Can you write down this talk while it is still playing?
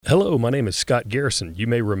Hello, my name is Scott Garrison. You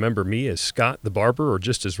may remember me as Scott the Barber or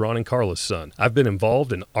just as Ron and Carla's son. I've been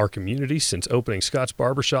involved in our community since opening Scott's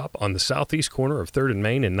Barbershop on the southeast corner of 3rd and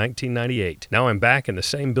Main in 1998. Now I'm back in the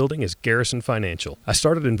same building as Garrison Financial. I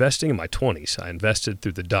started investing in my 20s. I invested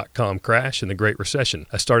through the dot-com crash and the Great Recession.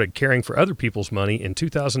 I started caring for other people's money in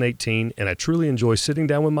 2018, and I truly enjoy sitting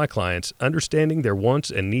down with my clients, understanding their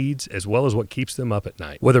wants and needs as well as what keeps them up at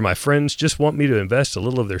night. Whether my friends just want me to invest a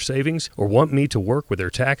little of their savings or want me to work with their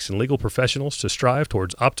tax and legal professionals to strive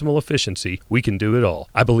towards optimal efficiency, we can do it all.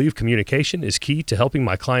 I believe communication is key to helping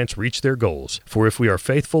my clients reach their goals. For if we are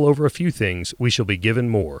faithful over a few things, we shall be given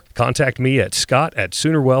more. Contact me at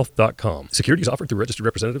scott@soonerwealth.com. Securities offered through registered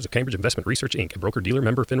representatives of Cambridge Investment Research, Inc., a broker-dealer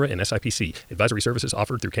member FINRA and SIPC. Advisory services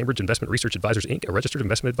offered through Cambridge Investment Research Advisors, Inc., a registered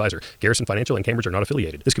investment advisor. Garrison Financial and Cambridge are not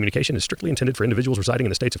affiliated. This communication is strictly intended for individuals residing in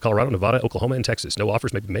the states of Colorado, Nevada, Oklahoma, and Texas. No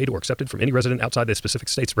offers may be made or accepted from any resident outside the specific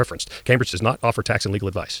states referenced. Cambridge does not offer tax and legal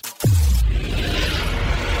advice. If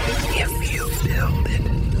you build it,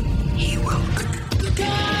 he will.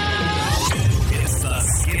 It's the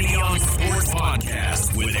Skinny on Sports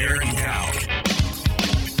Podcast with Aaron Cowk.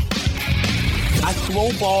 I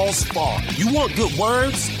throw balls far. You want good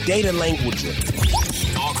words? Data language.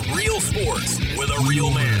 Talk real sports with a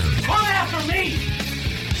real man. Come after me!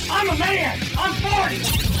 I'm a man! I'm 40!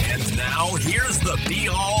 And now, here's the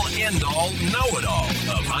be-all, end-all, know-it-all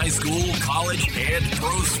of high school, college, and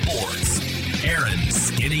pro sports. Aaron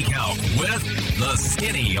Skinny Cowk with the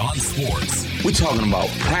Skinny on Sports. We're talking about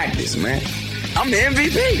practice, man. I'm the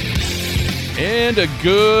MVP. And a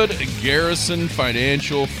good Garrison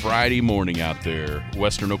Financial Friday morning out there,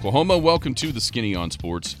 Western Oklahoma. Welcome to the Skinny on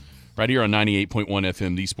Sports, right here on 98.1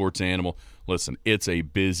 FM, The Sports Animal. Listen, it's a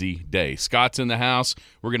busy day. Scott's in the house.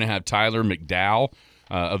 We're going to have Tyler McDowell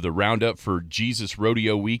of the Roundup for Jesus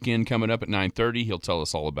Rodeo Weekend coming up at 9:30. He'll tell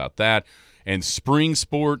us all about that. And spring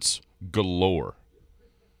sports galore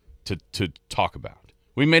to talk about.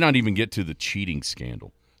 We may not even get to the cheating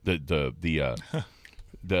scandal. The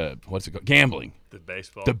what's it called? Gambling. The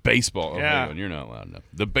baseball. The baseball. Yeah. Oh, you're not loud enough.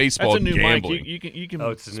 The baseball That's a new gambling. mic. You can Oh,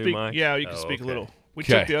 it's a speak. new mic? Yeah, you can Oh, speak okay. a little. We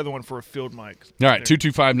Okay. took the other one for a field mic. All right,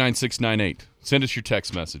 225-9698. Send us your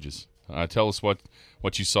text messages. Tell us what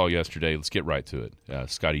you saw yesterday. Let's get right to it.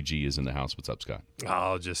 Scotty G is in the house. What's up, Scott?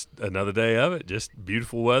 Oh, just another day of it. Just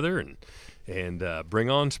beautiful weather and bring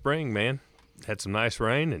on spring, man. Had some nice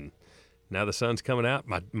rain and now the sun's coming out.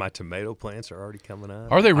 My tomato plants are already coming out.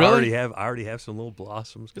 Are they really? I already have some little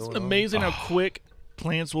blossoms going It's on. amazing how quick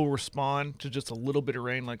plants will respond to just a little bit of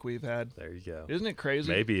rain like we've had. There you go. Isn't it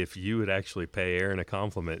crazy? Maybe if you would actually pay Aaron a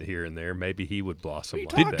compliment here and there, maybe he would blossom like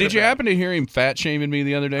that. Did you happen to hear him fat shaming me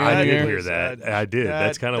the other day? I on the did air? hear that. I did.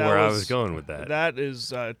 That's kind of that where I was going with that. That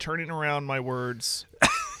is turning around my words.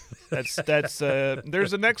 That's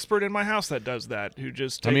there's an expert in my house that does that, who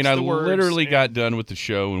just takes I the words literally and- got done with the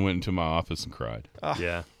show and went into my office and cried.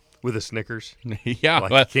 Yeah. With a Snickers. Yeah,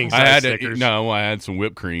 Like well, king-size I had Snickers? I had some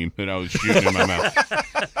whipped cream that I was shooting in my mouth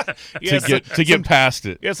Yeah, to get past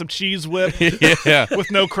it. Yeah, some cheese whip Yeah,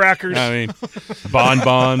 with no crackers. I mean,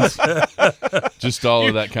 bonbons, just all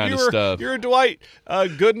of that kind of You're- stuff. You're Dwight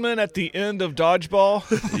Goodman at the end of Dodgeball.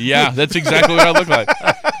 Yeah, that's exactly what I look like.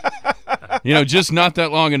 Just not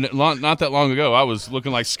that long ago, I was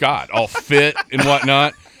looking like Scott, all fit and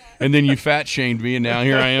whatnot, and then you fat shamed me, and now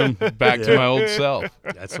here I am back to my old self.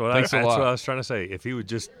 That's what Thanks a that's lot. what I was trying to say. If he would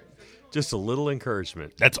just a little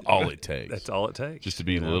encouragement. That's all it takes. That's all it takes. Just to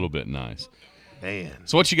be a little bit nice. Man.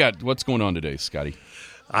 So what you got? What's going on today, Scotty?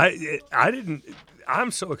 I'm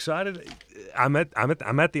so excited. I'm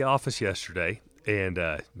at the office yesterday and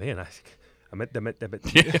man, I'm at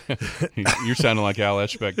You're sounding like Al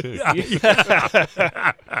Eschbeck too.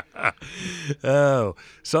 Oh,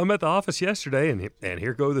 so I'm at the office yesterday, and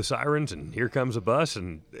here go the sirens, and here comes a bus,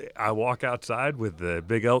 and I walk outside with the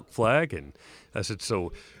big elk flag, and I said,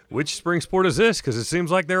 "So, which spring sport is this? Because it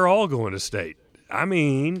seems like they're all going to state." I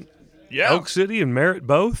mean, Yeah. Elk City and Merritt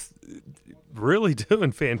both really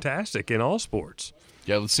doing fantastic in all sports.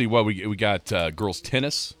 Yeah, let's see what we got. Girls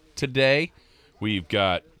tennis today. We've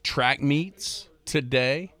got track meets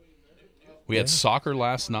today. We had soccer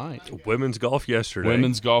last night. Women's golf yesterday.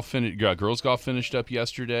 Girls golf finished up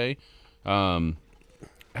yesterday. Have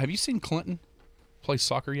you seen Clinton play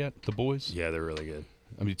soccer yet? The boys? Yeah, they're really good.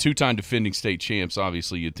 I mean, two-time defending state champs.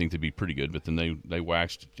 Obviously, you'd think they'd be pretty good, but then they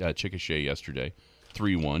waxed Chickasha yesterday,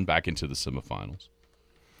 3-1, back into the semifinals.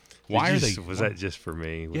 Why are they? Was that just for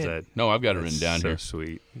me? Was that? No, I've got it that's written down so here.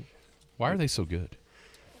 Sweet. Why are they so good?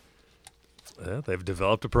 Well, they've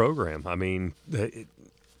developed a program. I mean,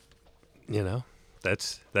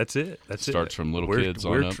 That's it. That's Starts it. from little kids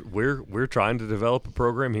on up. We're trying to develop a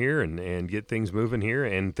program here and get things moving here,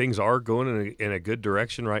 and things are going in a good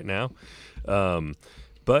direction right now.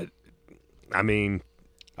 But I mean,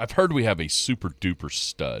 I've heard we have a super duper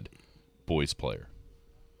stud boys player.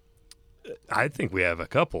 I think we have a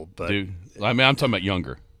couple, but Dude, I mean, I'm talking about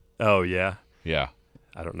younger. oh yeah, Yeah,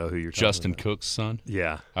 I don't know who you're Justin talking Cook's son. about.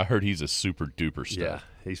 Yeah, I heard he's a super duper stud. yeah,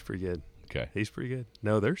 he's pretty good. Okay. He's pretty good.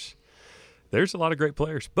 No, there's a lot of great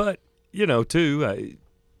players, but too.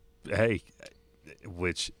 Hey,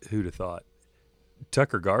 who'd have thought?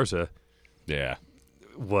 Tucker Garza, Yeah.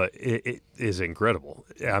 it is incredible.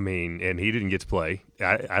 I mean, and he didn't get to play.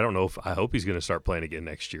 I don't know if I hope he's going to start playing again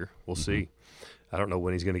next year. We'll see. I don't know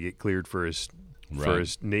when he's going to get cleared for his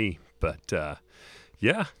knee, but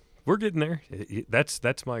yeah, we're getting there.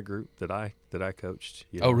 That's my group that I coached.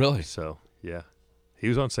 Oh, really? So yeah, he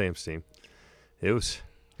was on Sam's team. It was.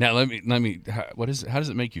 Now let me. How does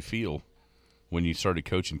it make you feel when you started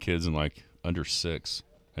coaching kids in like under 6,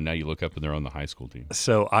 and now you look up and they're on the high school team?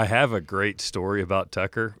 So I have a great story about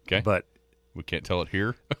Tucker. Okay. But We can't tell it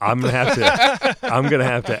here. I'm gonna have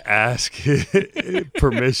to ask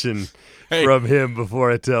permission from him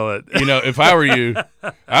before I tell it. If I were you,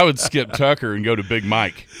 I would skip Tucker and go to Big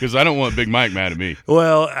Mike because I don't want Big Mike mad at me.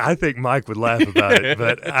 Well, I think Mike would laugh about it,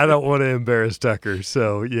 but I don't want to embarrass Tucker.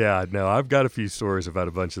 So yeah, no, I've got a few stories about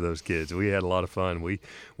a bunch of those kids. We had a lot of fun. We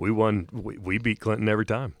won. We beat Clinton every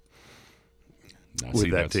time. Now,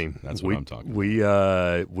 With that team. That's what I'm talking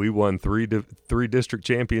about. We won three district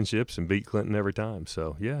championships and beat Clinton every time.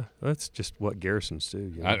 So yeah, that's just what Garrisons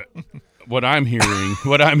do. What I'm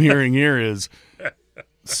hearing here is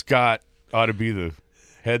Scott ought to be the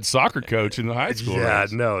head soccer coach in the high school. Yeah,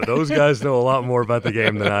 no, those guys know a lot more about the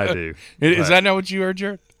game than I do. Is that not what you heard,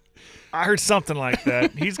 Jared? I heard something like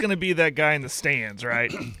that. He's going to be that guy in the stands,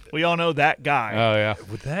 right? We all know that guy. Oh yeah.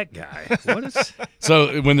 With that guy, what is?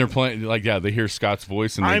 So when they're playing, they hear Scott's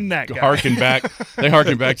voice and I'm they that guy. harken back. They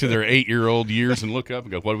harken back to their 8-year-old years and look up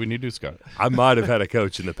and go, "What do we need to do, Scott?" I might have had a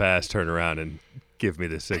coach in the past turn around and give me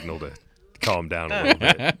the signal to calm down a little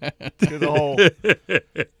bit. Do the whole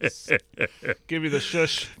give you the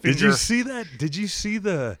shush finger. Did you see that? Did you see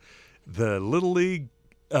the Little League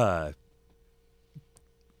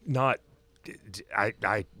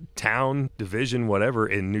town division whatever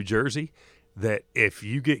in New Jersey that if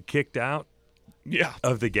you get kicked out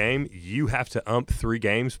of the game, you have to ump 3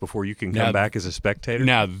 games before you can come back as a spectator?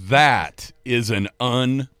 Now that is an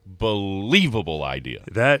unbelievable idea.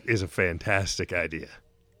 That is a fantastic idea.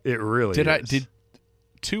 It really is. Did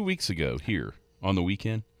 2 weeks ago here on the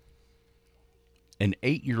weekend, an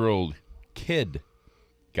 8-year-old kid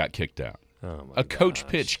got kicked out. Oh my A coach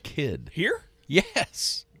pitch kid. Here?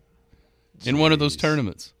 Yes. In one of those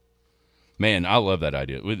tournaments. Man, I love that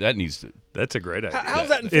idea. That needs to. That's a great idea. How's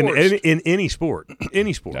that enforced? In any sport.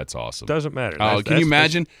 Any sport. That's awesome. Doesn't matter. Oh, can you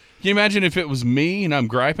imagine? Can you imagine if it was me and I'm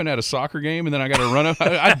griping at a soccer game and then I got to run up?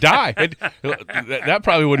 I'd die. That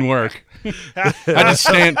probably wouldn't work. I'd have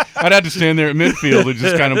to stand there at midfield and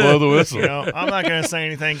just kind of blow the whistle. I'm not going to say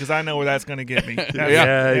anything because I know where that's going to get me.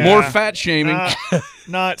 Yeah. More fat shaming.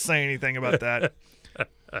 Not saying anything about that.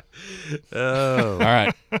 Oh. All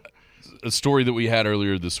right. A story that we had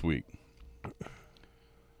earlier this week.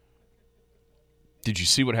 Did you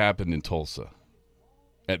see what happened in Tulsa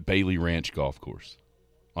at Bailey Ranch Golf Course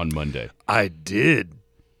on Monday? I did.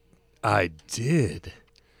 I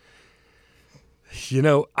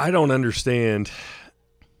don't understand.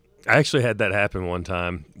 I actually had that happen one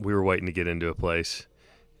time. We were waiting to get into a place,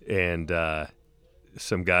 and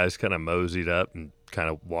some guys kind of moseyed up and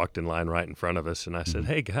kind of walked in line right in front of us. And I said,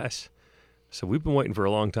 "Hey, guys," so we've been waiting for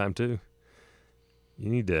a long time too. You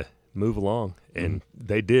need to move along. And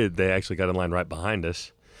they did. They actually got in line right behind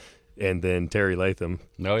us. And then Terry Latham,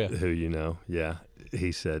 who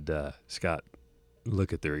he said, "Scott,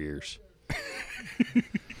 look at their ears."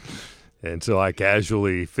 And so I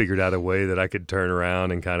casually figured out a way that I could turn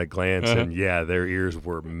around and kind of glance, and their ears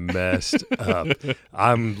were messed up.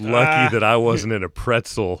 I'm lucky that I wasn't in a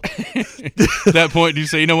pretzel. At that point, do you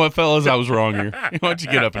say, "You know what, fellas, I was wrong here. Why don't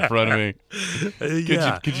you get up in front of me?"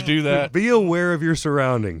 Could you do that? Be aware of your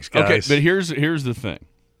surroundings, guys. Okay, but here's the thing.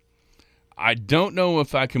 I don't know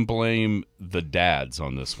if I can blame the dads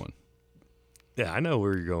on this one. Yeah, I know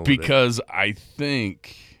where you're going because with it. I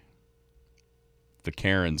think the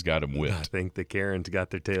Karens got him whipped. I think the Karens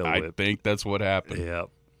got their tail whipped. I think that's what happened. Yeah.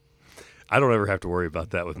 I don't ever have to worry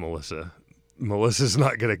about that with Melissa. Melissa's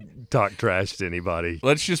not going to talk trash to anybody.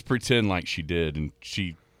 Let's just pretend like she did, and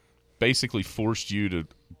she basically forced you to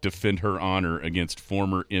defend her honor against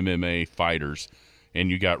former MMA fighters,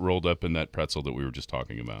 and you got rolled up in that pretzel that we were just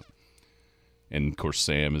talking about. and of course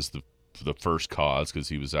Sam is the first cause because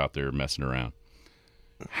he was out there messing around.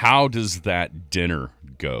 How does that dinner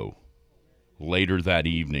go later that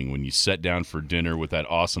evening when you sat down for dinner with that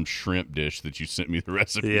awesome shrimp dish that you sent me the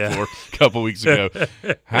recipe for a couple weeks ago?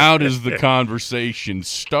 How does the conversation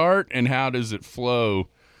start and how does it flow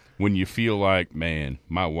when you feel like, man,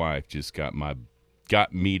 my wife just got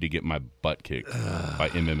me to get my butt kicked by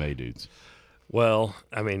MMA dudes? Well,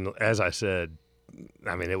 I mean, as I said,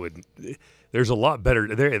 there's a lot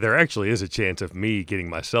better. There actually is a chance of me getting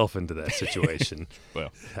myself into that situation.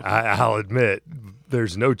 Well, I'll admit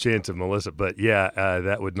there's no chance of Melissa, but yeah,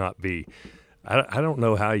 that would not be. I don't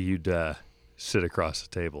know how you'd sit across the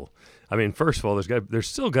table. I mean, first of all, there's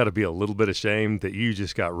still got to be a little bit of shame that you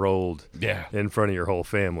just got rolled in front of your whole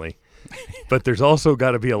family. But there's also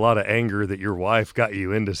got to be a lot of anger that your wife got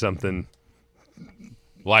you into something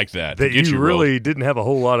like that you really didn't have a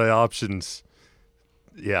whole lot of options.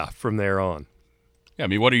 Yeah, from there on. Yeah, I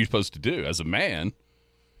mean, what are you supposed to do as a man?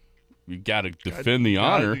 You got to defend the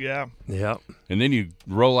honor. Yeah. And then you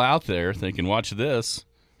roll out there thinking, "Watch this,"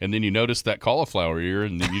 and then you notice that cauliflower ear,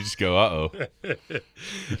 and then you just go, "Uh-oh."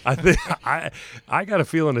 I think I got a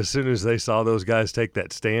feeling as soon as they saw those guys take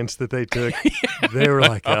that stance that they took, they were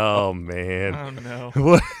like, "Oh man, Oh no,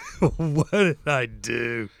 what did I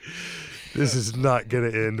do? This is not going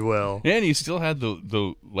to end well." And you still had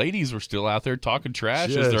the ladies were still out there talking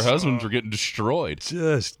trash as their husbands were getting destroyed.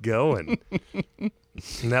 Just going.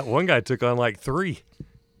 And that one guy took on like 3.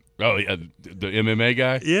 Oh, yeah, the MMA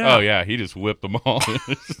guy? Yeah. Oh, yeah, he just whipped them all.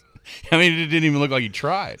 I mean, it didn't even look like he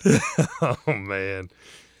tried. Oh, man.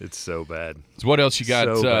 It's so bad. So what else you got?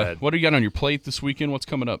 So bad. What do you got on your plate this weekend? What's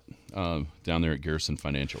coming up down there at Garrison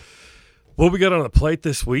Financial? What we got on the plate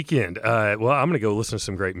this weekend? Well, I'm going to go listen to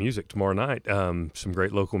some great music tomorrow night, some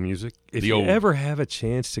great local music. If you ever have a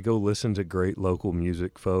chance to go listen to great local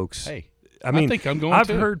music, folks, hey, I mean, I think I'm going I've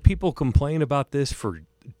to. heard people complain about this for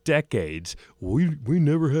decades. We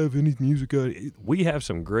never have any music. We have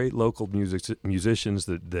some great local musicians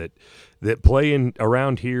that play in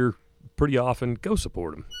around here pretty often. Go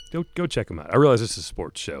support them. Go check them out. I realize this is a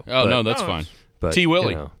sports show. Oh, no, that's fine. But, T.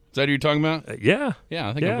 Willie. you know, Is that who you're talking about? yeah. Yeah,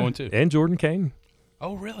 I think I'm going to. And Jordan Kane.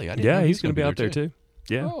 Oh, really? I didn't know He's going to be out there too.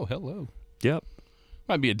 Yeah. Oh, hello. Yep.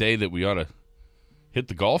 Might be a day that we ought to hit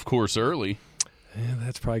the golf course early. Yeah,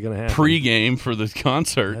 that's probably going to happen. Pre-game for the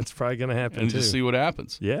concert. That's probably going to happen and too. just see what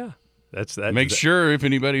happens. Yeah. That's Make sure if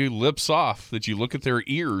anybody lips off that you look at their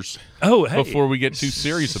ears before we get too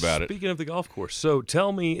serious about it. Speaking of the golf course, so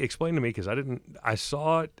explain to me, because I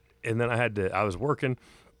saw it and then I was working.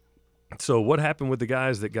 So what happened with the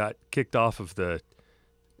guys that got kicked off of the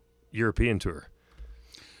European tour?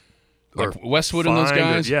 Like Westwood and those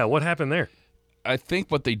guys? Yeah, what happened there? I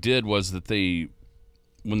think what they did was that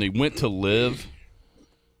when they went to live,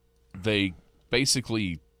 they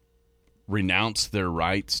basically renounced their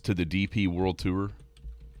rights to the DP World Tour.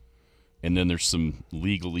 And then there's some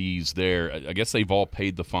legalese there. I guess they've all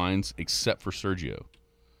paid the fines except for Sergio,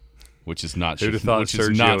 which is not Who'd have thought which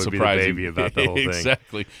Sergio is not would surprising. be the baby about the whole thing.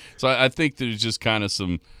 Exactly. So I think there's just kind of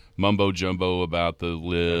some mumbo jumbo about the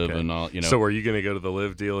live and all. You know. So are you going to go to the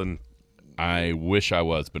live deal? And I wish I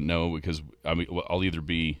was, but no, because I'll either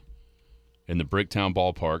be in the Bricktown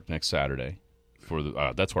ballpark next Saturday for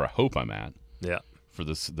the that's where I hope I'm at. Yeah. For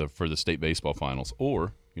the state baseball finals,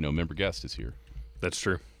 or member guest is here. That's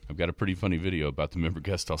true. I've got a pretty funny video about the member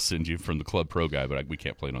guest I'll send you from the Club Pro guy, but we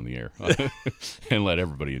can't play it on the air and let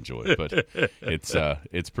everybody enjoy it. But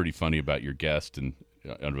it's pretty funny about your guest and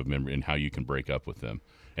and how you can break up with them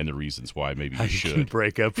and the reasons why maybe you should. Can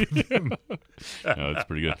break up with them. No, it's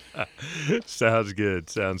pretty good. Sounds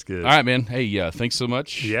good. All right, man. Hey, thanks so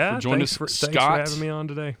much for joining us. Thanks for having me on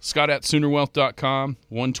today. Scott at SoonerWealth.com,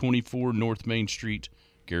 124 North Main Street,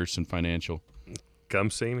 Garrison Financial. Come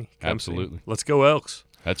see me. Absolutely. See me. Let's go Elks.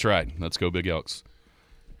 That's right. Let's go Big Elks.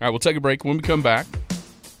 All right, we'll take a break. When we come back,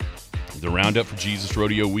 the Roundup for Jesus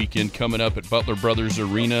Rodeo Weekend coming up at Butler Brothers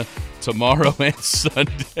Arena tomorrow and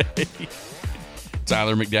Sunday.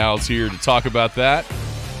 Tyler McDowell's here to talk about that.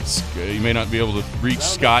 You may not be able to reach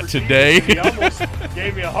Scott today. He almost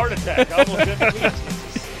gave me a heart attack. I almost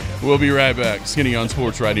didn't. We'll be right back. Skinny on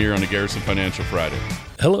Sports right here on the Garrison Financial Friday.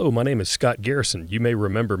 Hello, my name is Scott Garrison. You may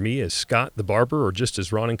remember me as Scott the Barber or just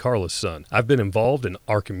as Ron and Carla's son. I've been involved in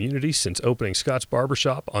our community since opening Scott's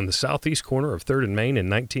Barbershop on the southeast corner of 3rd and Main in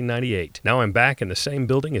 1998. Now I'm back in the same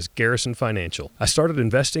building as Garrison Financial. I started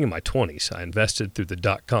investing in my 20s. I invested through the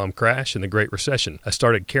dot-com crash and the Great Recession. I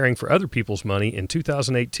started caring for other people's money in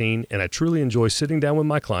 2018, and I truly enjoy sitting down with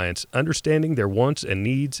my clients, understanding their wants and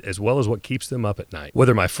needs as well as what keeps them up at night.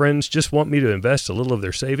 Whether my friends just want me to invest a little of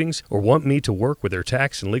their savings or want me to work with their taxes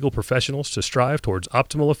tax and legal professionals to strive towards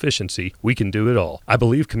optimal efficiency, we can do it all. I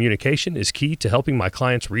believe communication is key to helping my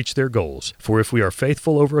clients reach their goals. For if we are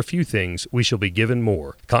faithful over a few things, we shall be given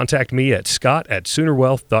more. Contact me at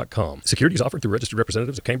scott@soonerwealth.com. Securities offered through registered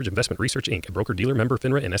representatives of Cambridge Investment Research, Inc., a broker-dealer member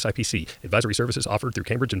FINRA and SIPC. Advisory services offered through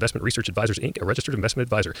Cambridge Investment Research Advisors, Inc., a registered investment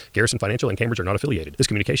advisor. Garrison Financial and Cambridge are not affiliated. This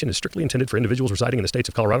communication is strictly intended for individuals residing in the states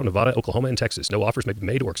of Colorado, Nevada, Oklahoma, and Texas. No offers may be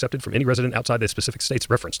made or accepted from any resident outside the specific states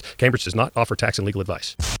referenced. Cambridge does not offer tax and legal advice.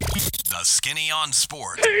 The Skinny on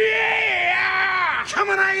Sports. Yeah!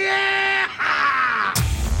 Coming on, yeah!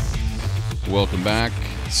 Welcome back.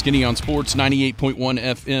 Skinny on Sports, 98.1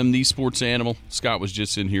 FM, the sports animal. Scott was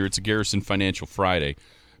just in here. It's a Garrison Financial Friday.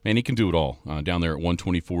 Man, he can do it all down there at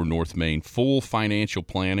 124 North Main. Full financial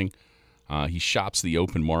planning. He shops the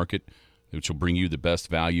open market, which will bring you the best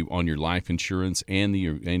value on your life insurance and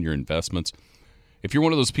your investments. If you're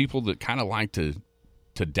one of those people that kind of like to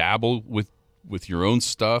dabble with your own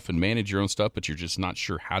stuff and manage your own stuff, but you're just not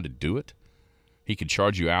sure how to do it, he could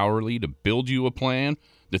charge you hourly to build you a plan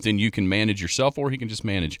that then you can manage yourself, or he can just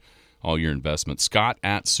manage all your investments.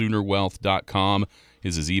 Scott@soonerwealth.com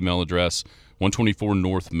is his email address. 124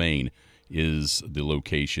 North Main is the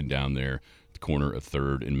location down there, the corner of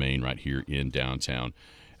 3rd and Main, right here in downtown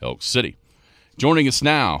Elk City. Joining us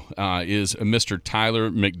now is Mr. Tyler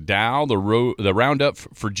McDowell, the Roundup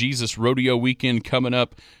for Jesus Rodeo Weekend coming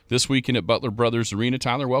up this weekend at Butler Brothers Arena.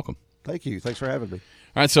 Tyler, welcome. Thank you. Thanks for having me.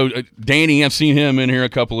 All right, so Danny, I've seen him in here a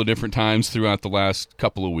couple of different times throughout the last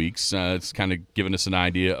couple of weeks. It's kind of given us an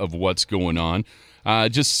idea of what's going on.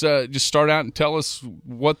 Just start out and tell us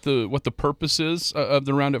what the purpose is of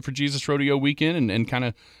the Roundup for Jesus Rodeo Weekend and kind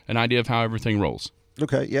of an idea of how everything rolls.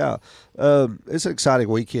 Okay, yeah. It's an exciting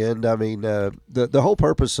weekend. I mean, the whole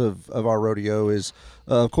purpose of our rodeo is,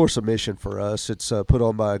 of course, a mission for us. It's put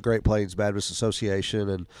on by Great Plains Baptist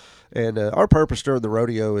Association, and our purpose during the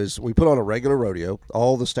rodeo is we put on a regular rodeo,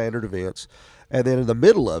 all the standard events, and then in the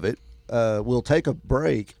middle of it, we'll take a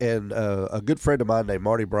break, and a good friend of mine named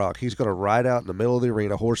Marty Brock, he's going to ride out in the middle of the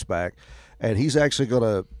arena horseback, and he's actually going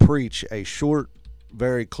to preach a short,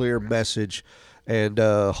 very clear message. And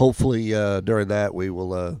hopefully during that we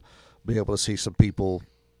will be able to see some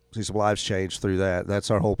lives change through that. And that's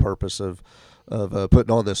our whole purpose of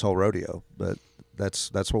putting on this whole rodeo. But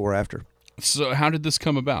that's what we're after. So how did this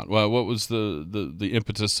come about? Well, what was the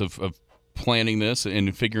impetus of planning this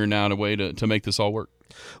and figuring out a way to make this all work?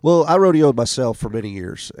 Well, I rodeoed myself for many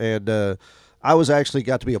years, and I was actually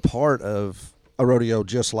got to be a part of a rodeo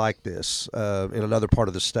just like this in another part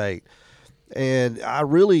of the state. And I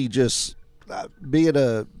really just – being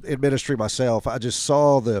in ministry myself, I just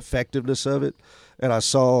saw the effectiveness of it, and I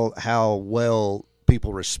saw how well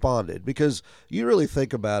people responded. Because you really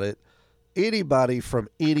think about it, anybody from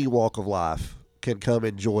any walk of life can come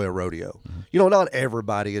enjoy a rodeo. You know, not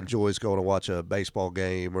everybody enjoys going to watch a baseball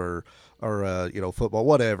game or football,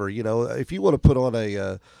 whatever. You know, if you want to put on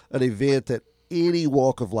an event that any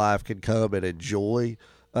walk of life can come and enjoy,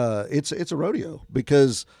 it's a rodeo,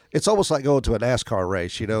 because it's almost like going to a NASCAR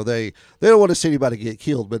race. You know, they don't want to see anybody get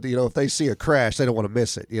killed, but you know, if they see a crash, they don't want to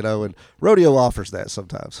miss it. You know, and rodeo offers that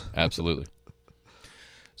sometimes. Absolutely.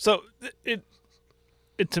 So it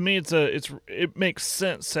to me it makes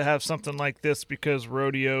sense to have something like this, because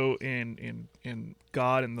rodeo and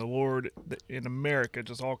God and the Lord in America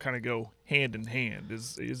just all kind of go hand in hand.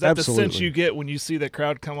 Is that Absolutely. the sense you get when you see that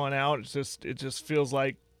crowd come on out? It just feels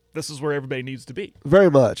like this is where everybody needs to be.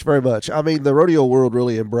 Very much, very much. I mean, the rodeo world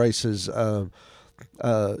really embraces, the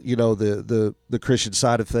Christian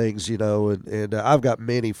side of things, you know, and I've got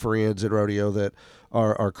many friends in rodeo that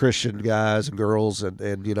are Christian guys and girls,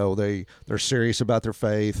 and you know, they're serious about their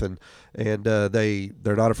faith, and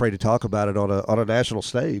they're not afraid to talk about it on a national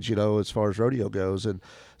stage, you know, as far as rodeo goes. And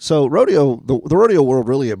so the rodeo world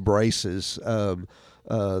really embraces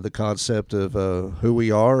the concept of who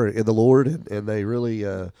we are in the Lord, and they really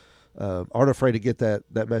aren't afraid to get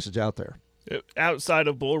that message out there. Outside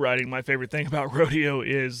of bull riding, my favorite thing about rodeo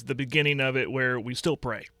is the beginning of it, where we still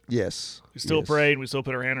pray. Yes. We still pray, and we still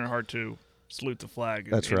put our hand on our heart to salute the flag.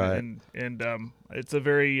 That's right. And it's a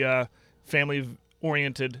very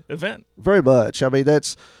family-oriented event. Very much. I mean,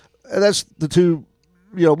 that's the two,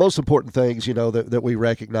 you know, most important things, you know, that we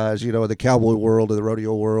recognize, you know, in the cowboy world and the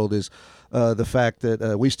rodeo world is the fact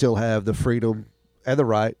that we still have the freedom and the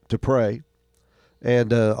right to pray,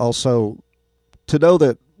 and also to know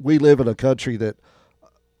that we live in a country that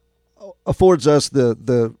affords us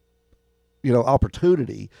the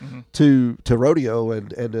opportunity to rodeo and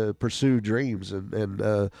to pursue dreams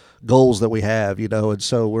and goals that we have, you know, and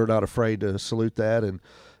so we're not afraid to salute that and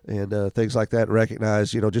things like that, and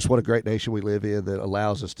recognize, you know, just what a great nation we live in that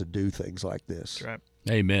allows us to do things like this. That's right.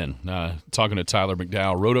 Amen. Talking to Tyler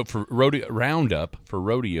McDowell, Roundup for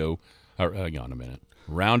Rodeo. Hang on a minute.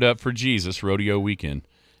 Roundup for Jesus Rodeo Weekend.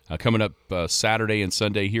 Coming up Saturday and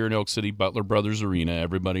Sunday here in Elk City, Butler Brothers Arena.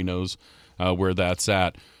 Everybody knows where that's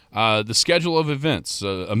at. The schedule of events,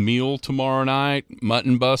 a meal tomorrow night,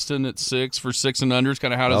 mutton busting at 6 for 6 and unders.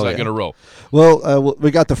 Kind of how does that going to roll? Well,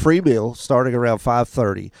 we got the free meal starting around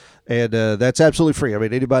 5:30, and that's absolutely free. I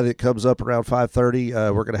mean, anybody that comes up around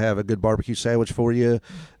 5:30, we're going to have a good barbecue sandwich for you,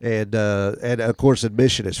 and of course,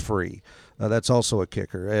 admission is free. That's also a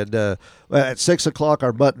kicker. And at 6 o'clock,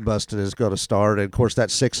 our mutton busting is going to start. And, of course,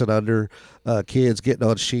 that's 6 and under kids getting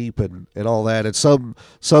on sheep and all that. And some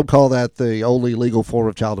call that the only legal form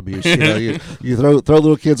of child abuse. You know, you throw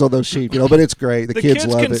little kids on those sheep, but it's great. The kids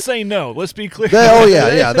love it. The kids can say no. Let's be clear.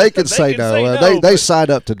 They can say no. They sign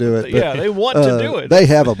up to do it. But, they want to do it. They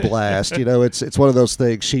have a blast. It's one of those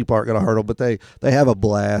things. Sheep aren't going to hurt them, but they have a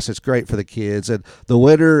blast. It's great for the kids. And the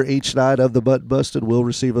winner each night of the mutton busting will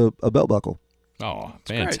receive a belt buckle. Oh,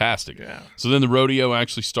 fantastic. Yeah. So then the rodeo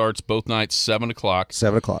actually starts both nights, 7 o'clock.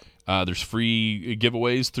 7 o'clock. There's free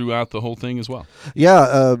giveaways throughout the whole thing as well.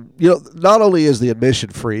 Yeah. Not only is the admission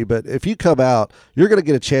free, but if you come out, you're going to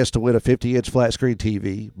get a chance to win a 50-inch flat screen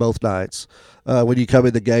TV both nights. When you come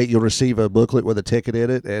in the gate, you'll receive a booklet with a ticket in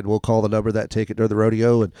it, and we'll call the number of that ticket during the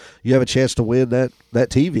rodeo, and you have a chance to win that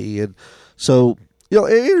TV. And so,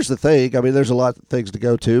 here's the thing. I mean, there's a lot of things to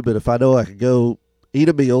go to, but if I know I could go eat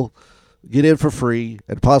a meal, get in for free,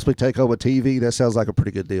 and possibly take home a TV, that sounds like a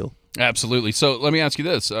pretty good deal. Absolutely. So let me ask you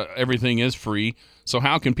this. Everything is free. So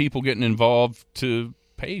how can people get involved to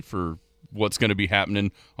pay for what's going to be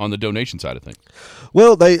happening on the donation side of things?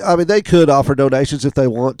 Well, they could offer donations if they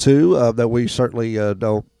want to. That we certainly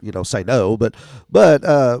don't, say no. But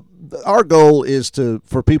our goal is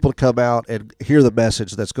for people to come out and hear the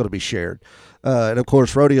message that's going to be shared. And of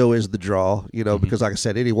course, rodeo is the draw, because like I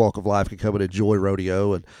said, any walk of life can come and enjoy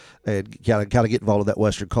rodeo and kind of get involved in that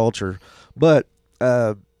Western culture. But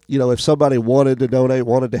if somebody wanted to donate,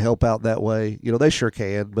 wanted to help out that way, they sure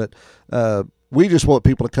can. But we just want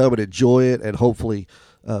people to come and enjoy it, and hopefully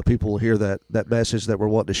people will hear that message that we're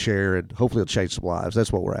wanting to share, and hopefully it'll change some lives.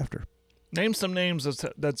 That's what we're after. Name some names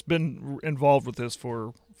that's been involved with this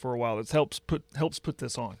for a while. That helps put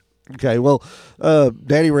this on. Okay, well,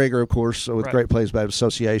 Danny Rager, of course, with Great Plains Baptist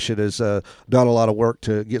Association, has done a lot of work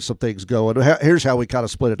to get some things going. Here's how we kind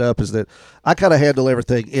of split it up, is that I kind of handle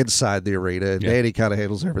everything inside the arena, and Danny kind of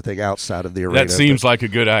handles everything outside of the arena. That seems like a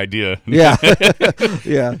good idea. Yeah.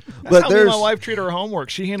 Yeah. But how my wife treat her homework.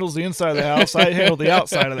 She handles the inside of the house. I handle the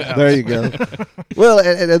outside of the house. There you go. Well,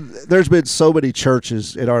 and there's been so many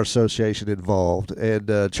churches in our association involved,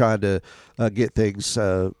 and trying to get things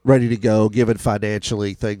ready to go, given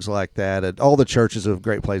financially, things like that. And all the churches of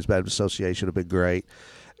Great Plains Baptist Association have been great.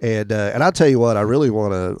 And I'll tell you what, I really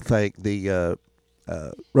want to thank the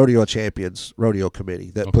Rodeo Champions Rodeo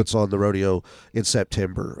Committee that puts on the rodeo in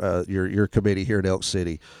September, your committee here in Elk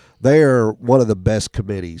City. They are one of the best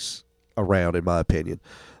committees around, in my opinion.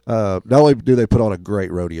 Not only do they put on a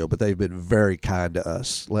great rodeo, but they've been very kind to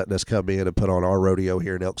us, letting us come in and put on our rodeo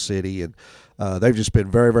here in Elk City. And they've just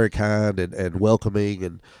been very, very kind and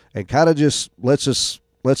welcoming, and kind of just let's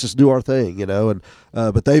just do our thing, And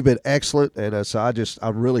but they've been excellent, and so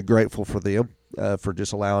I'm really grateful for them for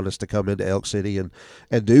just allowing us to come into Elk City and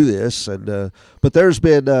do this. And but there's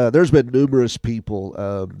been numerous people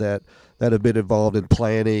that have been involved in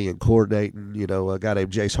planning and coordinating. A guy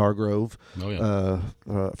named Jace Hargrove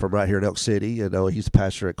from right here in Elk City. He's the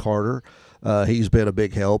pastor at Carter. He's been a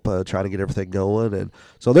big help trying to get everything going, and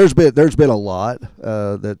so there's been a lot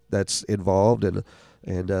that's involved, and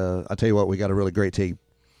I tell you what, we got a really great team.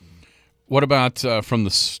 What about from the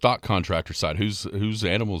stock contractor side? Whose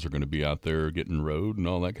animals are going to be out there getting rode and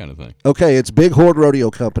all that kind of thing? Okay, it's Big Horn Rodeo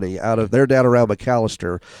Company they're down around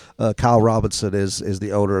McAllister. Kyle Robinson is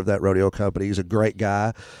the owner of that rodeo company. He's a great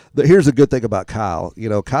guy. But here's the good thing about Kyle.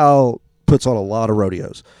 Kyle puts on a lot of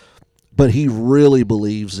rodeos, but he really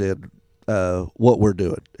believes in what we're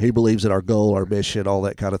doing. He believes in our goal, our mission, all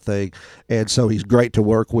that kind of thing, and so he's great to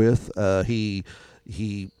work with. He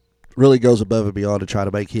really goes above and beyond to try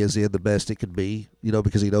to make his end the best it can be,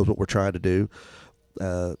 because he knows what we're trying to do.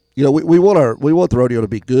 We want the rodeo to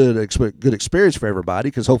be good experience for everybody,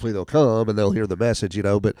 because hopefully they'll come and they'll hear the message,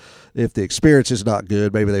 but if the experience is not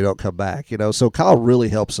good, maybe they don't come back, So Kyle really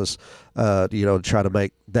helps us, try to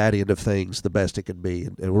make that end of things the best it can be,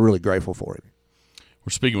 and we're really grateful for him.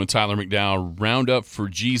 We're speaking with Tyler McDowell. Roundup for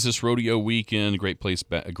Jesus Rodeo Weekend, Great Plains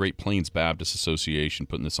Baptist Association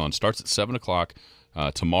putting this on. Starts at 7 o'clock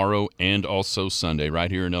tomorrow and also Sunday right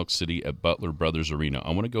here in Elk City at Butler Brothers Arena.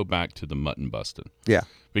 I want to go back to the mutton busting. Yeah.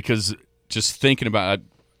 Because just thinking about it,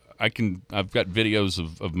 I've got videos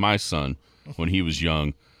of my son when he was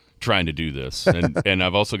young trying to do this, and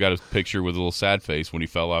I've also got a picture with a little sad face when he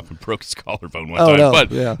fell off and broke his collarbone one time.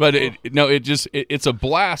 No, But it's a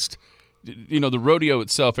blast. You know, the rodeo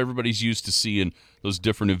itself, everybody's used to seeing those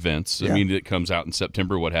different events. I mean, it comes out in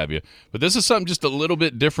September, what have you. But this is something just a little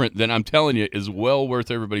bit different than, I'm telling you, is well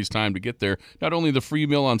worth everybody's time to get there. Not only the free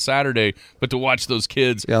meal on Saturday, but to watch those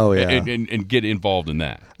kids and get involved in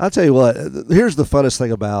that. I'll tell you what, here's the funnest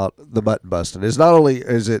thing about the mutton busting is not only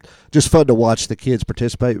is it just fun to watch the kids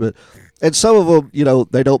participate, and some of them, you know,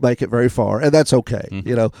 they don't make it very far, and that's okay,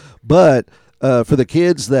 you know. But for the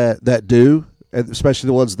kids that do, and especially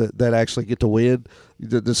the ones that actually get to win,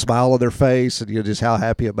 the smile on their face and, you know, just how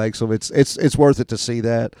happy it makes them. It's worth it to see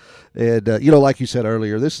that. And you know, like you said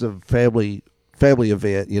earlier, this is a family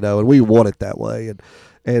event, you know, and we want it that way.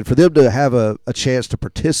 And for them to have a chance to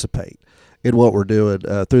participate in what we're doing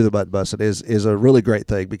through the mutton busting is a really great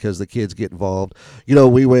thing because the kids get involved. You know,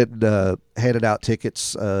 we went and handed out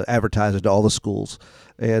tickets, advertising to all the schools.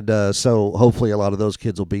 And so hopefully a lot of those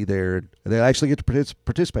kids will be there and they'll actually get to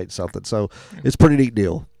participate in something. So it's a pretty neat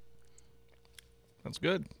deal. That's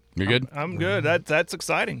good. You're good? I'm good. That's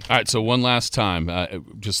exciting. All right, so one last time,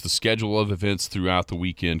 just the schedule of events throughout the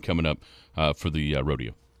weekend coming up for the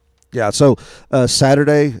rodeo. Yeah, so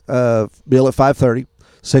Saturday, meal at 5:30.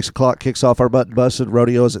 6 o'clock kicks off our mutton busting.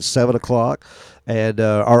 Rodeo is at 7 o'clock. And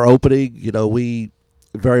our opening, you know, we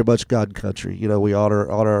very much God and country. You know, we honor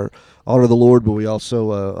the Lord, but we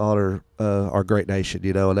also honor our great nation,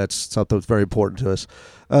 you know, and that's something that's very important to us.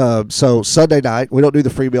 So Sunday night, we don't do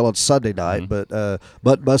the free meal on Sunday night, but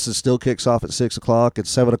mutton busting still kicks off at 6 o'clock.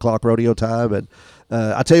 It's 7 o'clock rodeo time. And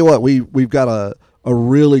I tell you what, we've got a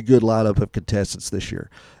really good lineup of contestants this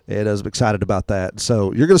year, and I was excited about that.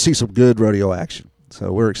 So you're going to see some good rodeo action.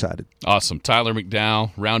 So we're excited. Awesome. Tyler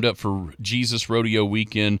McDowell, roundup for Jesus Rodeo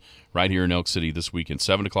Weekend right here in Elk City this weekend.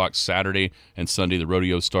 7 o'clock Saturday and Sunday. The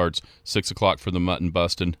rodeo starts 6 o'clock for the mutton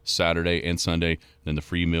busting Saturday and Sunday. Then the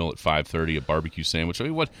free meal at 5:30, a barbecue sandwich. I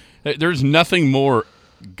mean, there's nothing more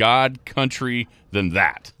God country than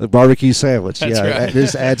that. The barbecue sandwich. That's right. It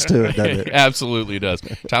just adds to it, doesn't it? Absolutely does.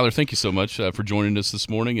 Tyler, thank you so much for joining us this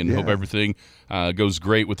morning, and hope everything goes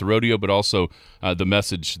great with the rodeo, but also the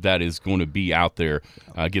message that is going to be out there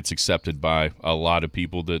gets accepted by a lot of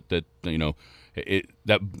people that you know,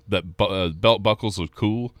 belt buckles are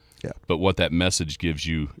cool, but what that message gives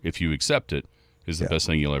you if you accept it is the best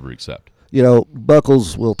thing you'll ever accept. You know,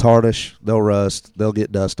 buckles will tarnish, they'll rust, they'll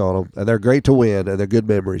get dust on them, and they're great to win, and they're good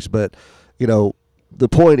memories. But, you know, the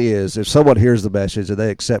point is, if someone hears the message and they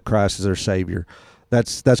accept Christ as their Savior,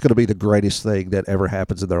 that's going to be the greatest thing that ever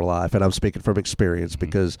happens in their life. And I'm speaking from experience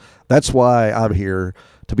because that's why I'm here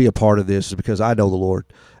to be a part of this, is because I know the Lord,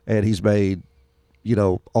 and He's made, you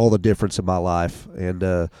know, all the difference in my life. And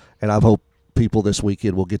I hope people this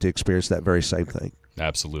weekend will get to experience that very same thing.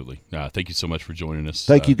 Absolutely. Thank you so much for joining us.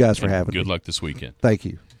 Thank you guys for having me. Good luck this weekend. Thank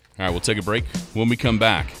you. All right, we'll take a break. When we come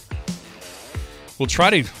back, we'll try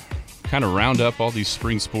to kind of round up all these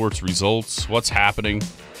spring sports results, what's happening.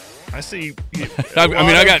 I see.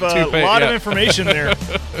 I got two pages. A lot of information there.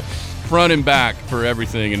 Front and back for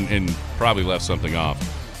everything, and probably left something off.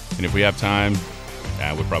 And if we have time,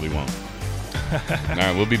 we probably won't. All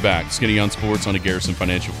right, we'll be back. Skinny on Sports on a Garrison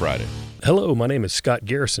Financial Friday. Hello, my name is Scott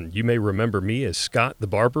Garrison. You may remember me as Scott the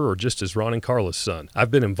Barber or just as Ron and Carla's son.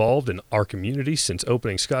 I've been involved in our community since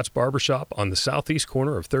opening Scott's Barbershop on the southeast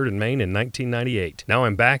corner of 3rd and Main in 1998. Now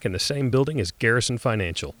I'm back in the same building as Garrison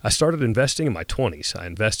Financial. I started investing in my 20s. I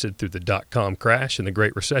invested through the dot-com crash and the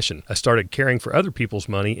Great Recession. I started caring for other people's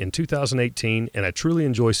money in 2018, and I truly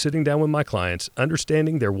enjoy sitting down with my clients,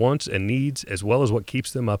 understanding their wants and needs as well as what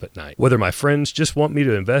keeps them up at night. Whether my friends just want me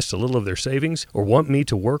to invest a little of their savings or want me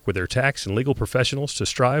to work with their tax and legal professionals to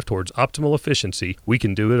strive towards optimal efficiency, we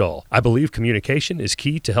can do it all. I believe communication is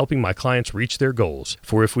key to helping my clients reach their goals.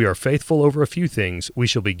 For if we are faithful over a few things, we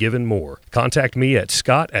shall be given more. Contact me at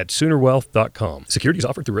scott@soonerwealth.com. Securities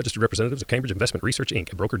offered through registered representatives of Cambridge Investment Research,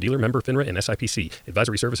 Inc., a broker-dealer member FINRA and SIPC.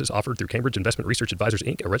 Advisory services offered through Cambridge Investment Research Advisors,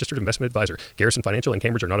 Inc., a registered investment advisor. Garrison Financial and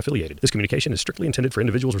Cambridge are not affiliated. This communication is strictly intended for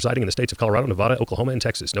individuals residing in the states of Colorado, Nevada, Oklahoma, and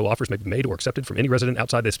Texas. No offers may be made or accepted from any resident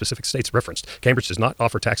outside the specific states referenced. Cambridge does not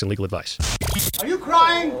offer tax and legal advice. Are you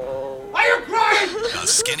crying? Are you crying? The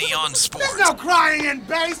Skinny on Sports. There's no crying in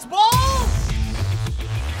baseball!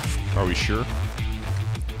 Are we sure?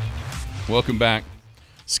 Welcome back.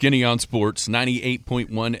 Skinny on Sports,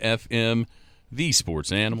 98.1 FM, the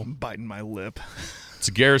sports animal. I'm biting my lip. It's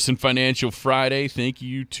a Garrison Financial Friday. Thank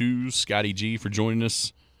you to Scotty G for joining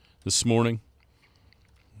us this morning.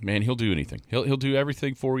 Man, he'll do anything. He'll do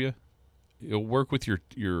everything for you You'll work with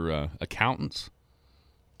your accountants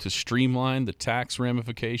to streamline the tax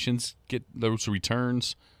ramifications, get those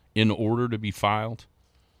returns in order to be filed,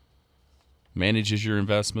 manages your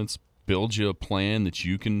investments, builds you a plan that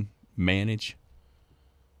you can manage.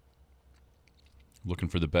 Looking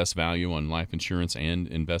for the best value on life insurance and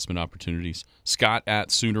investment opportunities. Scott at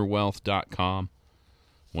SoonerWealth.com.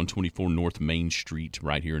 124 North Main Street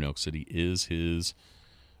right here in Elk City is his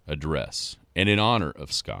address. And in honor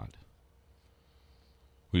of Scott,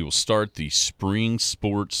 we will start the spring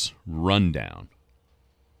sports rundown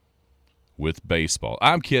with baseball.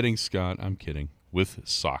 I'm kidding, Scott. I'm kidding. With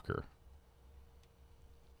soccer.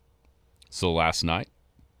 So last night,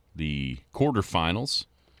 the quarterfinals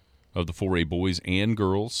of the 4A boys and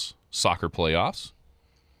girls soccer playoffs.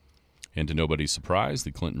 And to nobody's surprise,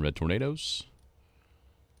 the Clinton Red Tornadoes,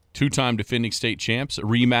 two-time defending state champs, a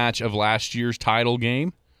rematch of last year's title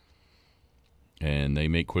game. And they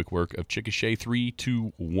make quick work of Chickasha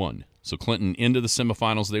 3-1. So Clinton into the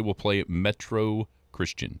semifinals. They will play Metro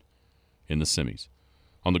Christian in the semis.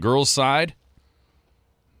 On the girls' side,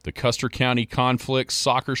 the Custer County Conflicts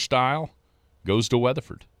soccer style goes to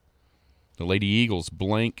Weatherford. The Lady Eagles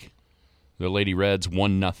blank the Lady Reds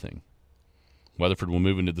 1-0. Weatherford will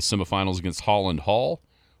move into the semifinals against Holland Hall.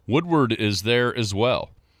 Woodward is there as well.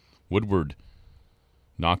 Woodward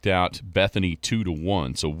knocked out Bethany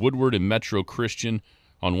 2-1. So Woodward and Metro Christian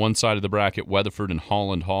on one side of the bracket, Weatherford and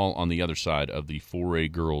Holland Hall on the other side of the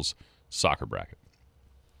 4A girls soccer bracket.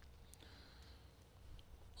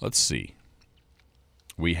 Let's see.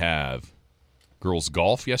 We have girls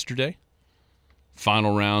golf yesterday.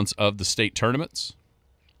 Final rounds of the state tournaments.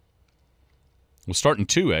 We'll start in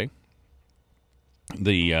 2A.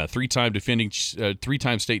 The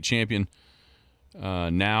three-time state champion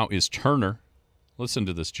now is Turner. Listen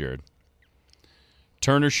to this, Jared.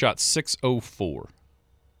 Turner shot .604.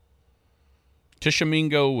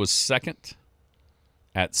 Tishomingo was second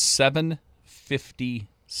at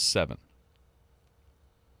 .757.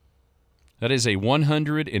 That is a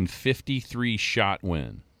 153-shot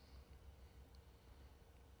win.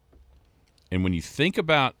 And when you think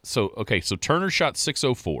about so Turner shot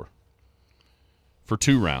 .604 for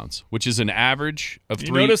 2 rounds, which is an average of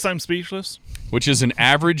You notice I'm speechless? Which is an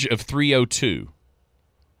average of .302.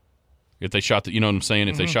 If they shot you know what I'm saying?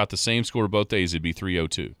 If they shot the same score both days, it'd be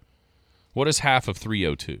 .302. What is half of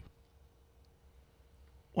 .302?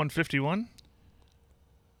 151.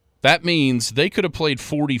 That means they could have played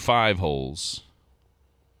 45 holes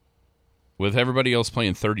with everybody else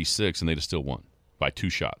playing 36, and they'd have still won by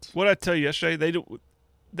 2 shots. What I tell you yesterday,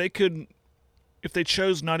 they could, if they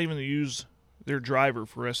chose not even to use their driver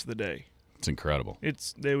for the rest of the day. It's incredible.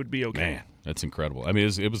 They would be okay. Man, that's incredible. I mean,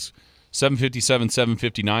 it was 757,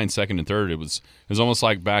 759, second and third. It was almost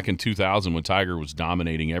like back in 2000 when Tiger was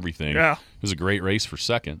dominating everything. Yeah. It was a great race for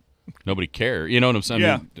second. Nobody cared. You know what I'm saying?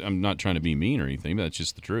 Yeah. I mean, I'm not trying to be mean or anything, but that's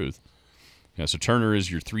just the truth. Yeah, so Turner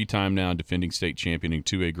is your 3-time now defending state champion in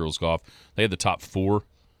 2A girls golf. They had the top 4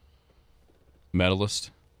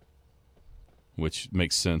 medalists, which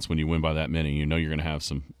makes sense when you win by that many. You know you're going to have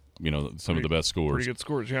some of the best scores. Pretty good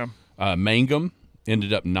scores, yeah. Mangum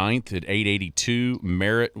ended up 9th at 882.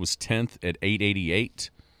 Merritt was 10th at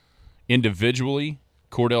 888. Individually,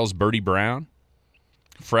 Cordell's Birdie Brown,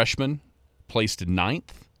 freshman, placed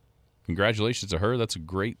 9th. Congratulations to her. That's a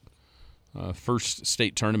great first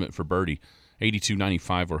state tournament for Birdie.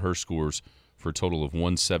 82.95 were her scores for a total of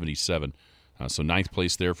 177. So 9th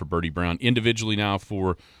place there for Birdie Brown. Individually now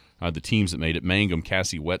for the teams that made it. Mangum,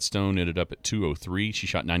 Cassie Whetstone ended up at 203. She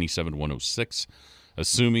shot 97.106.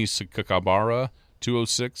 Asumi Sakakabara,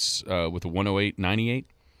 206 with a 108.98.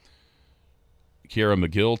 Kiara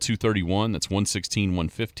McGill, 231. That's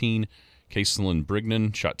 116.115. Caselyn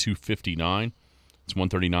Brignan shot 259. It's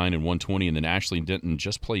 139 and 120. And then Ashley Denton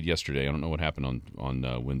just played yesterday. I don't know what happened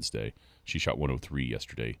on Wednesday. She shot 103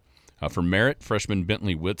 yesterday. For Merritt, freshman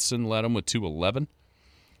Bentley Whitson led them with 211.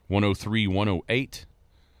 103, 108.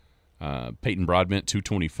 Peyton Broadbent,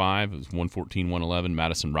 225. It was 114, 111.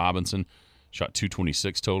 Madison Robinson shot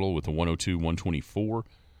 226 total with a 102, 124.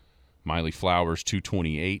 Miley Flowers,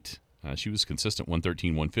 228. She was consistent,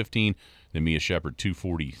 113, 115. Then Mia Shepard,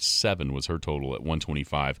 247 was her total at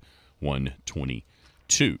 125,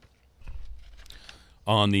 122.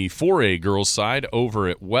 On the 4A girls side, over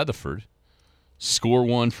at Weatherford, score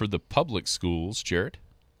one for the public schools, Jared.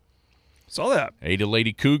 Saw that. Ada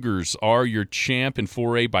Lady Cougars are your champ in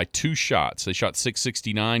 4A by 2 shots. They shot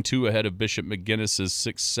 669, 2 ahead of Bishop McGinnis's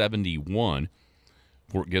 671.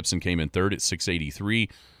 Fort Gibson came in third at 683.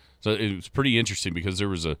 So it was pretty interesting because there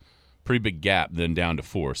was a pretty big gap then down to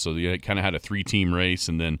 4. So you kind of had a 3-team race,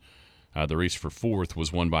 and then The race for fourth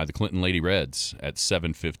was won by the Clinton Lady Reds at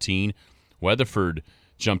 7:15. Weatherford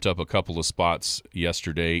jumped up a couple of spots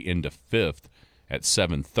yesterday into fifth at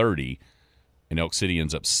 7:30, and Elk City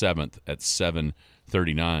ends up seventh at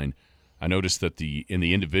 7:39. I noticed that in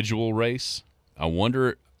the individual race, I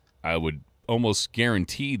would almost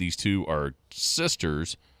guarantee these two are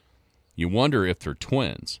sisters. You wonder if they're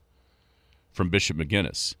twins from Bishop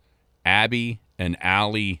McGuinness. Abby and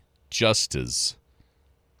Allie Justice.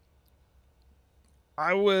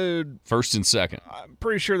 I would. First and second. I'm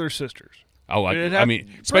pretty sure they're sisters. Oh, I mean,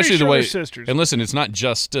 especially the sure way. they're sisters. And listen, it's not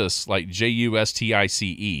Justice like Justice.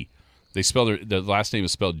 They spell the last name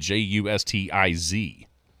is spelled Justiz.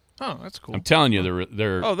 Oh, that's cool. I'm telling you,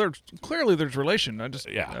 they're. Oh, there's clearly there's relation. I just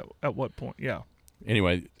Yeah. At what point? Yeah.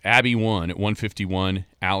 Anyway, Abby won at 151.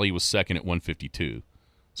 Allie was second at 152.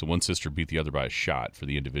 So one sister beat the other by a shot for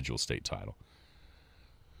the individual state title.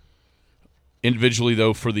 Individually,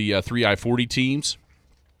 though, for the 3I-40 teams,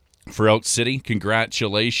 for Elk City,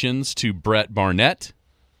 congratulations to Brett Barnett,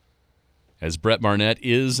 as Brett Barnett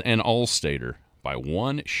is an All-Stater by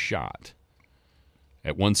one shot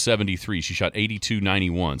at 173. She shot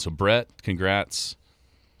 82.91. So, Brett, congrats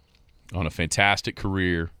on a fantastic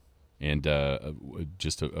career and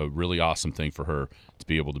just a really awesome thing for her to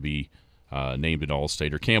be able to be named an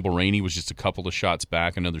All-Stater. Campbell Rainey was just a couple of shots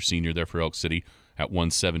back, another senior there for Elk City at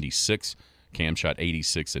 176. Cam shot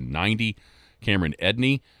 86 and 90. Cameron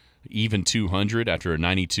Edney, even 200 after a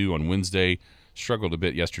 92 on Wednesday. Struggled a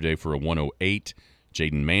bit yesterday for a 108.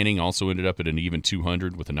 Jaden Manning also ended up at an even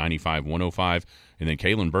 200 with a 95-105. And then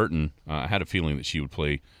Kaylin Burton, I had a feeling that she would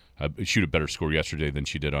shoot a better score yesterday than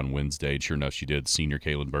she did on Wednesday. Sure enough, she did. Senior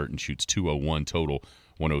Kaylin Burton shoots 201 total,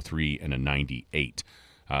 103 and a 98.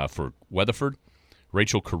 For Weatherford,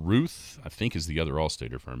 Rachel Caruth, I think, is the other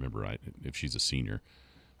All-Stater, if I remember right, if she's a senior.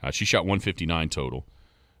 She shot 159 total,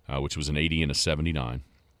 which was an 80 and a 79.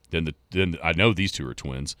 Then I know these two are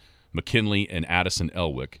twins, McKinley and Addison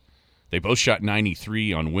Elwick. They both shot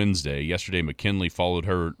 93 on Wednesday. Yesterday, McKinley followed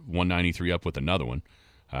her 193 up with another one.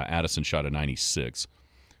 Addison shot a 96.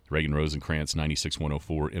 Reagan Rosenkrantz,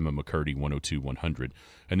 96-104. Emma McCurdy, 102-100.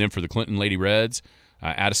 And then for the Clinton Lady Reds,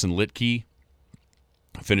 Addison Litke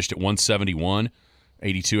finished at 171,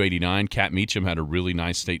 82-89. Kat Meacham had a really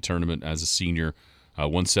nice state tournament as a senior,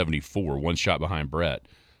 174, one shot behind Brett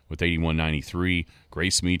with 81-93.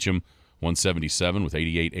 Grace Meacham, 177 with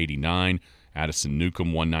 88-89. Addison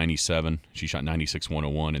Newcomb, 197. She shot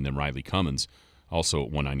 96-101. And then Riley Cummins also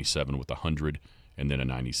at 197 with 100 and then a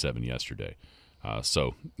 97 yesterday.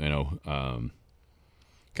 So, kind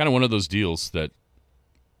of one of those deals that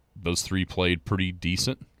those three played pretty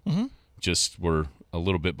decent. Mm-hmm. Just were a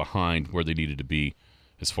little bit behind where they needed to be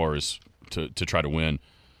as far as to try to win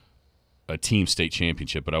a team state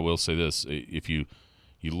championship. But I will say this, if you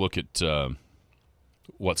look at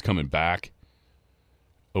what's coming back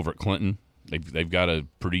over at Clinton, they've got a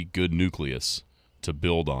pretty good nucleus to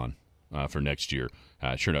build on for next year.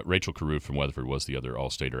 Sure enough, Rachel Carew from Weatherford was the other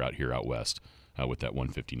All-Stater out west with that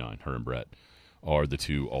 159. Her and Brett are the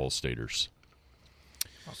two All-Staters.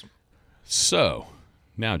 Awesome. So,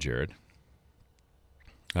 now, Jared,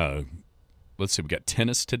 let's see, we got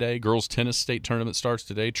tennis today. Girls tennis state tournament starts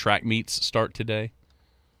today. Track meets start today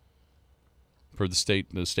for the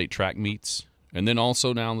state track meets. And then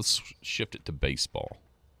also now let's shift it to baseball.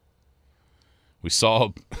 We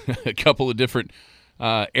saw a couple of different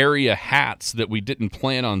area hats that we didn't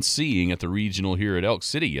plan on seeing at the regional here at Elk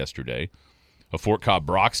City yesterday. A Fort Cobb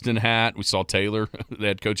Broxton hat. We saw Taylor, the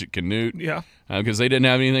head coach at Canute, because they didn't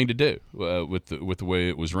have anything to do with the way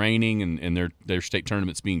it was raining and their state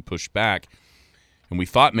tournaments being pushed back. And we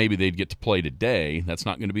thought maybe they'd get to play today. That's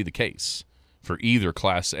not going to be the case for either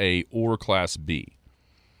Class A or Class B.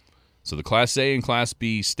 So the Class A and Class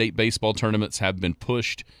B state baseball tournaments have been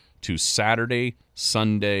pushed to Saturday,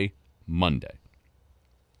 Sunday, Monday.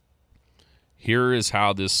 Here is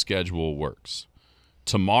how this schedule works.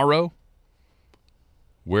 Tomorrow,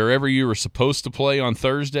 wherever you were supposed to play on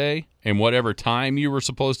Thursday and whatever time you were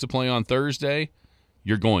supposed to play on Thursday,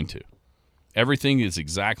 you're going to. Everything is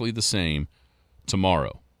exactly the same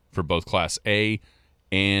tomorrow for both Class A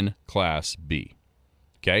and Class B.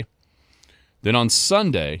 Okay? Then on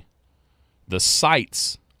Sunday, the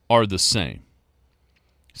sites are the same.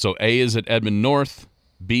 So A is at Edmond North,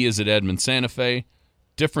 B is at Edmond Santa Fe.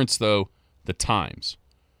 Difference, though, the times.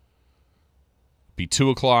 Be 2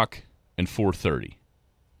 o'clock and 4:30.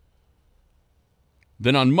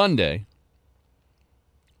 Then on Monday,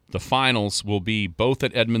 the finals will be both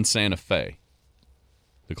at Edmond Santa Fe.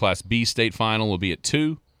 The Class B state final will be at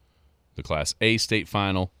 2. The Class A state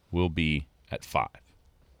final will be at 5.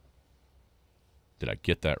 Did I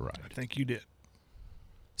get that right? I think you did.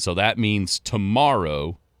 So that means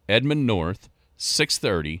tomorrow, Edmond North,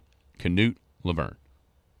 6:30, Canute Laverne.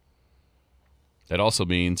 That also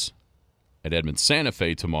means at Edmond Santa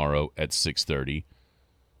Fe tomorrow at 6:30,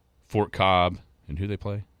 Fort Cobb, and who they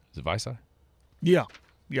play? Is it Vici? Yeah.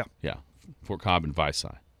 Yeah, Fort Cobb and Vici.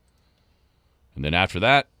 And then after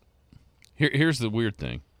that, here's the weird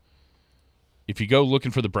thing. If you go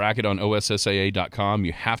looking for the bracket on OSSAA.com,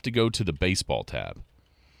 you have to go to the baseball tab,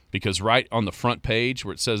 because right on the front page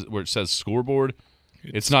where it says scoreboard,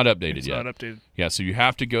 it's not updated yet. It's not updated. Yeah, so you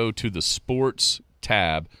have to go to the sports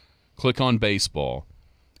tab, click on baseball,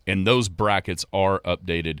 and those brackets are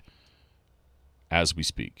updated as we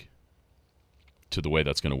speak to the way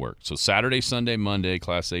that's going to work. So Saturday, Sunday, Monday,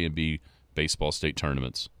 Class A and B baseball state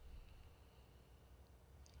tournaments.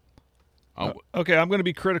 Okay, I'm going to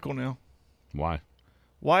be critical now. Why?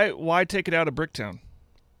 Why take it out of Bricktown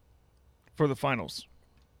for the finals,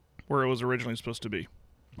 where it was originally supposed to be?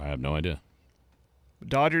 I have no idea. The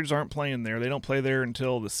Dodgers aren't playing there. They don't play there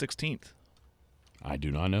until the 16th. I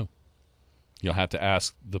do not know. You'll have to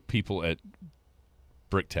ask the people at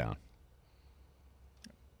Bricktown.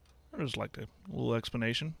 I just like a little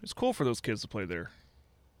explanation. It's cool for those kids to play there.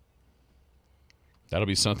 That'll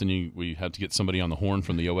be something we have to get somebody on the horn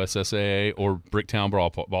from the OSSAA or Bricktown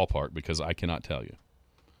Ballpark, because I cannot tell you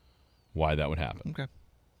why that would happen. Okay.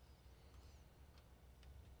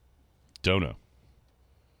 Don't know.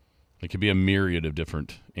 It could be a myriad of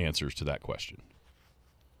different answers to that question.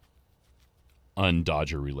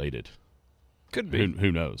 Un-Dodger related. Could be. Who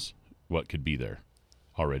knows what could be there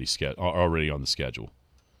already on the schedule.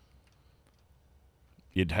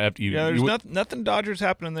 You'd have to. There's nothing Dodgers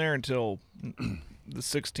happening there until the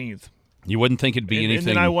 16th. You wouldn't think it'd be anything.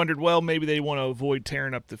 And then I wondered, well, maybe they want to avoid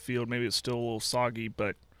tearing up the field. Maybe it's still a little soggy,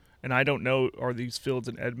 and I don't know, are these fields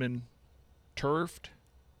in Edmond turfed?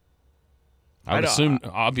 I would assume,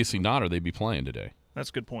 obviously not, or they'd be playing today. That's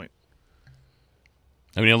a good point.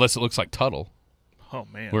 I mean, unless it looks like Tuttle. Oh,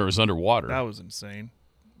 man. Where it was underwater. That was insane.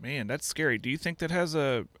 Man, that's scary. Do you think that has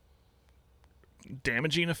a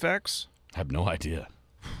damaging effects? I have no idea.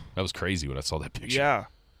 That was crazy when I saw that picture. Yeah.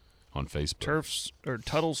 On Facebook.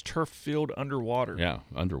 Tuttle's turf field underwater. Yeah,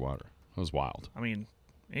 underwater. That was wild. I mean,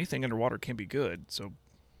 anything underwater can be good, so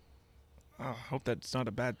I hope that's not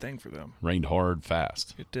a bad thing for them. Rained hard,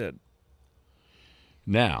 fast. It did.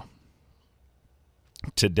 Now,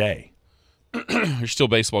 today, there's still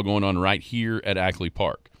baseball going on right here at Ackley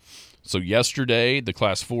Park. So yesterday, the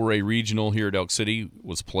Class 4A Regional here at Elk City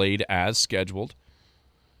was played as scheduled,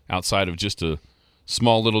 outside of just a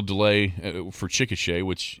small little delay for Chickasha,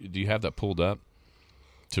 which, do you have that pulled up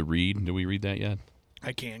to read? Did we read that yet?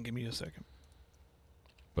 I can. Give me a second.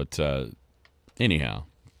 But anyhow,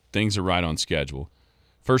 things are right on schedule.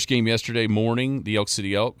 First game yesterday morning, the Elk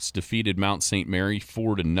City Elks defeated Mount St. Mary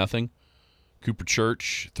 4-0. Cooper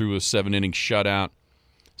Church threw a 7-inning shutout,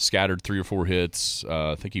 scattered 3 or 4 hits.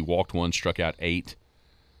 I think he walked 1, struck out 8.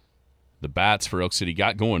 The bats for Elk City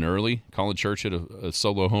got going early. Colin Church had a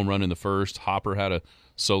solo home run in the first. Hopper had a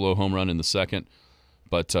solo home run in the second.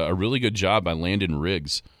 But a really good job by Landon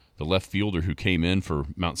Riggs, the left fielder who came in for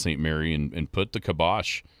Mount St. Mary and put the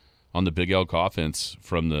kibosh on the Big Elk offense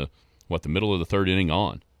from the middle of the third inning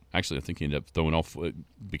on. Actually, I think he ended up throwing off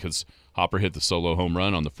because Hopper hit the solo home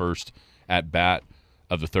run on the first at-bat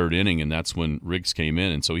of the third inning, and that's when Riggs came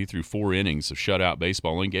in. And so he threw 4 innings of shutout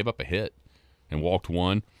baseball and gave up a hit and walked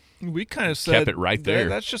 1. We kind of said kept it right there.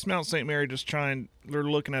 That's just Mount St. Mary just trying. They're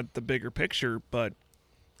looking at the bigger picture, but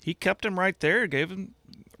he kept him right there, gave him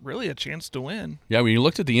really a chance to win. Yeah, when you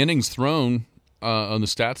looked at the innings thrown on the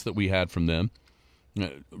stats that we had from them,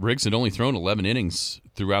 Riggs had only thrown 11 innings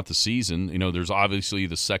throughout the season. You know, there's obviously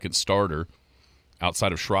the second starter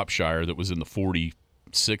outside of Shropshire that was in the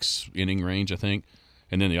 46 inning range, I think,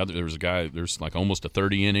 and then there was a guy. There's like almost a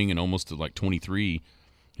 30 inning and almost to like 23.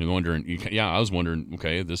 You're wondering, I was wondering,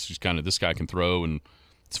 okay, this guy can throw, and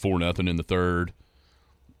it's 4-0 in the third.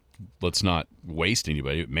 Let's not waste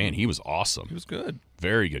anybody. Man, he was awesome. He was good.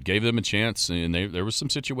 Very good. Gave them a chance, and there was some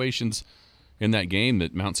situations in that game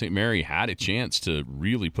that Mount St. Mary had a chance to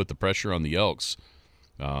really put the pressure on the Elks.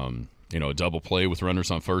 A double play with runners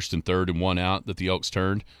on first and third and 1 out that the Elks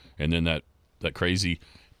turned, and then that crazy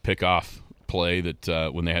pickoff play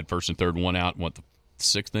that when they had first and third, 1 out, the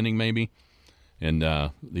 6th inning maybe. And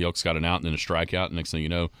the Elks got an out and then a strikeout. And next thing you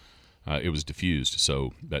know, it was diffused.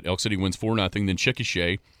 So that Elk City wins 4-0. Then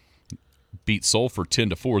Chickasha beat Sulphur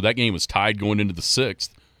 10-4. That game was tied going into the 6th.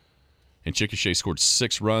 And Chickasha scored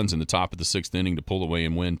 6 runs in the top of the 6th inning to pull away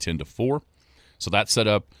and win 10-4. So that set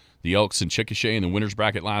up the Elks and Chickasha in the winner's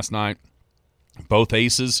bracket last night. Both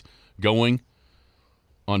aces going.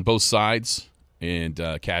 on both sides, and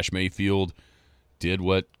Cash Mayfield did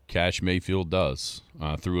what Cash Mayfield does.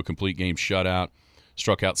 Threw a complete game shutout,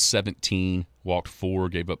 struck out 17, walked 4,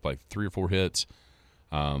 gave up like 3 or 4 hits.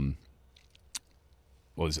 What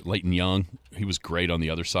was it, Leighton Young? He was great on the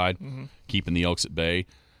other side, keeping the Elks at bay.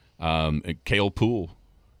 And Cale Poole,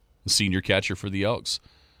 the senior catcher for the Elks.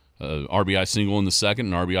 RBI single in the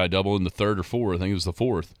second and RBI double in the third or fourth. I think it was the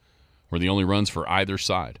fourth, were the only runs for either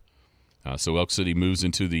side. So Elk City moves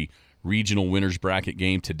into the regional winners bracket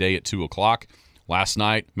game today at 2 o'clock. Last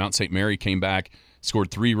night, Mount St. Mary came back,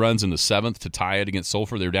 scored 3 runs in the 7th to tie it against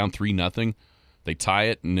Sulphur. They were down 3-0. They tie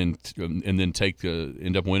it and then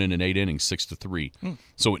end up winning in 8 innings, 6-3.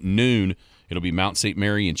 So at noon, it'll be Mount St.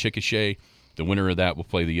 Mary and Chickasha. The winner of that will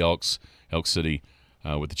play the Elks. Elk City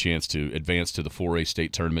with the chance to advance to the 4A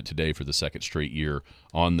state tournament today for the second straight year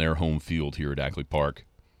on their home field here at Ackley Park.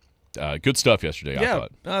 Good stuff yesterday, I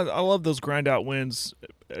thought. I love those grind-out wins,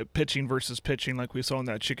 pitching versus pitching like we saw in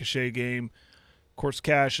that Chickasha game. Of course,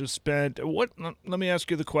 Cash is spent. Let me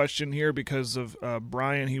ask you the question here because of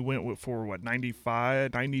Brian. He went for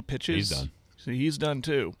 90 pitches? He's done. So he's done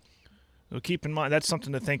too. So keep in mind, that's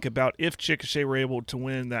something to think about if Chickasha were able to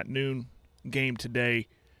win that noon game today.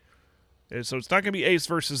 So it's not going to be ace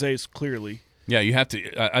versus ace, clearly. Yeah, you have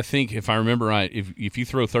to. I think if I remember right, if you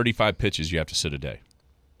throw 35 pitches, you have to sit a day.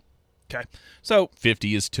 Okay. So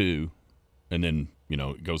 50 is 2, and then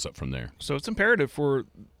it goes up from there. So it's imperative for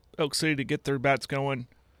Elk City to get their bats going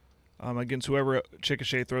against whoever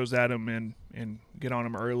Chickasha throws at them and get on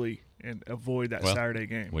them early and avoid that Saturday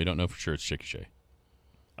game. We don't know for sure it's Chickasha.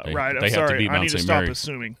 Right. I'm sorry. I need to stop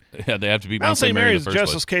assuming. Yeah, they have to beat Mount St. Mary is just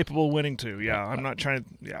place. as capable of winning too. Yeah, I'm not trying to.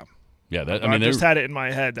 Yeah. Yeah, I just had it in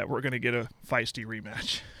my head that we're going to get a feisty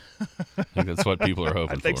rematch. I think that's what people are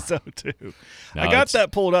hoping for. I think so too. No, I got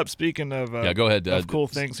that pulled up. Speaking of go ahead. Of cool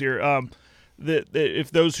things here.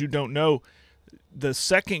 If those who don't know, the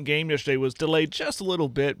second game yesterday was delayed just a little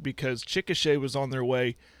bit because Chickasha was on their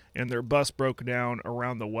way and their bus broke down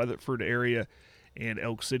around the Weatherford area, and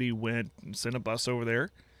Elk City went and sent a bus over there,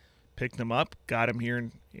 picked them up, got them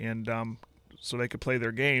here, and so they could play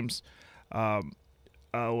their games.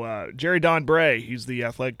 Jerry Don Bray, he's the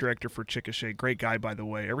athletic director for Chickasha. Great guy, by the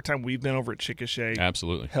way. Every time we've been over at Chickasha,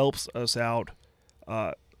 absolutely helps us out.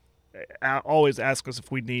 Always ask us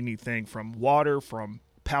if we need anything from water, from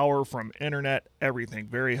power, from internet, everything.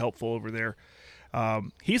 Very helpful over there.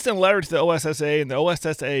 He sent a letter to the OSSA, and the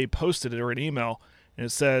OSSA posted it or an email, and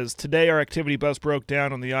it says, "Today our activity bus broke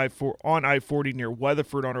down on I-40 near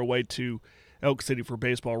Weatherford on our way to Elk City for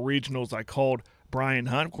baseball regionals. I called Brian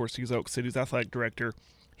Hunt, of course, he's Elk City's athletic director.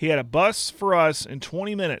 He had a bus for us in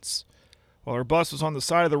 20 minutes. While our bus was on the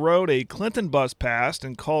side of the road, a Clinton bus passed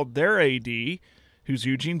and called their AD, who's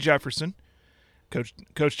Eugene Jefferson.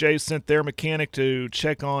 Coach Jay sent their mechanic to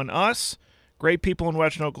check on us. Great people in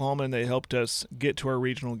Western Oklahoma, and they helped us get to our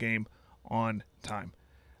regional game on time."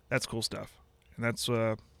 That's cool stuff. And that's,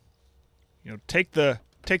 take the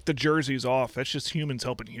jerseys off. That's just humans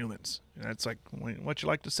helping humans. And that's like what you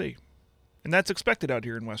like to see. And that's expected out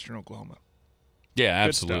here in Western Oklahoma. Yeah,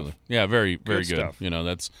 absolutely. Yeah, very, very good. Stuff.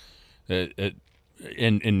 That's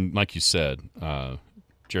and like you said,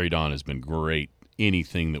 Jerry Don has been great.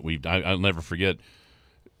 Anything that I'll never forget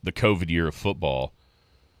the COVID year of football.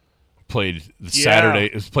 Played the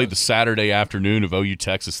Saturday afternoon of OU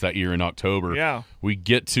Texas that year in October. Yeah, we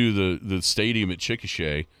get to the stadium at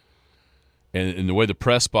Chickasha, and the way the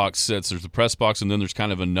press box sits, there's the press box, and then there's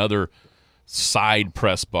kind of another side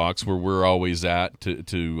press box where we're always at to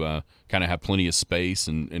kind of have plenty of space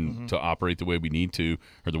and to operate the way we need to,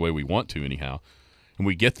 or the way we want to anyhow. And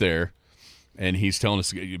we get there, and he's telling us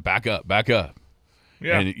to back up.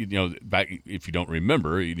 Yeah. And back, if you don't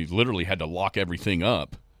remember, he literally had to lock everything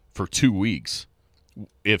up for 2 weeks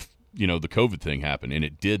if the COVID thing happened, and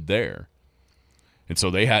it did there. And so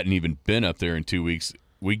they hadn't even been up there in 2 weeks.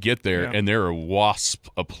 We get there, and there are wasps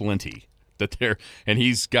aplenty. And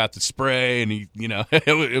he's got the spray, and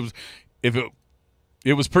it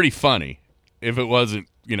was pretty funny if it wasn't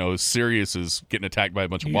as serious as getting attacked by a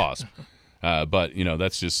bunch of wasps. But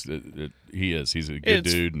that's just he's a good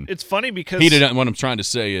dude. And it's funny because what I'm trying to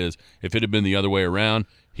say is if it had been the other way around,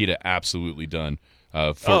 he'd have absolutely done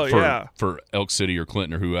for Elk City or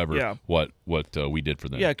Clinton or whoever what we did for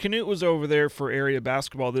them. Yeah, Canute was over there for area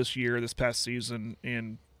basketball this past season,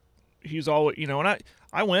 and he's always and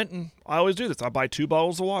I went, and I always do this. I buy 2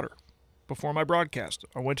 bottles of water before my broadcast.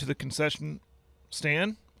 I went to the concession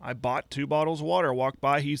stand. I bought 2 bottles of water. I walked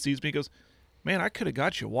by. He sees me. He goes, "Man, I could have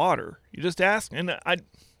got you water. You just asked." And that's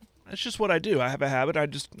just what I do. I have a habit.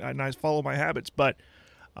 I follow my habits. But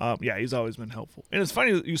Yeah, he's always been helpful. And it's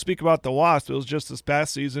funny that you speak about the Wasp. It was just this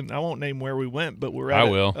past season. I won't name where we went, but we're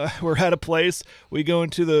at a place. We go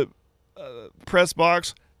into the press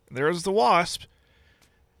box. There's the Wasp.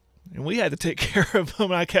 And we had to take care of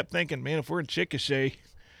them. And I kept thinking, man, if we're in Chickasha,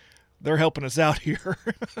 they're helping us out here.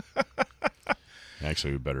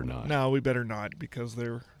 Actually, we better not. No, we better not because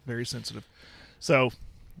they're very sensitive. So,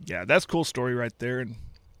 yeah, that's a cool story right there.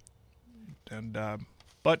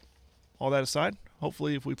 But all that aside,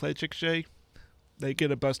 hopefully if we play Chickasha, they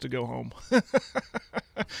get a bus to go home.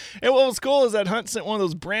 And what was cool is that Hunt sent one of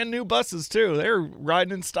those brand new buses, too. They were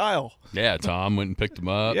riding in style. Yeah, Tom went and picked them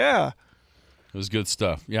up. Yeah. It was good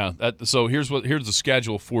stuff. Yeah. So here's the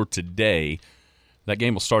schedule for today. That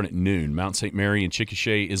game will start at noon. Mount St. Mary and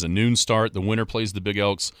Chickasha is a noon start. The winner plays the Big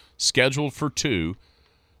Elks, scheduled for 2.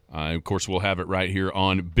 Of course, we'll have it right here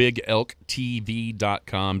on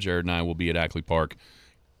BigElkTV.com. Jared and I will be at Ackley Park.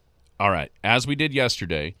 All right. As we did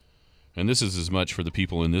yesterday, and this is as much for the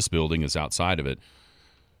people in this building as outside of it,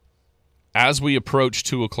 as we approach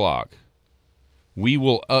 2 o'clock, we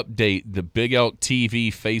will update the Big Elk TV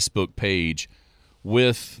Facebook page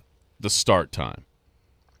with the start time.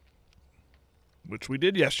 Which we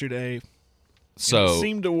did yesterday. So it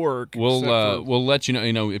seemed to work. We'll let you know.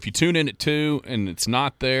 You know, if you tune in at 2 and it's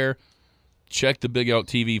not there, check the Big Elk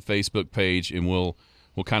TV Facebook page, and we'll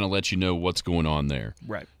kind of let you know what's going on there.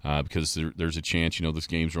 Right. Because there's a chance, this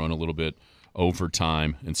game's run a little bit over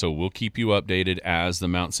time, and so we'll keep you updated as the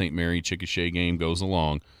Mount St. Mary Chickasha game goes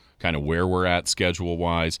along, kind of where we're at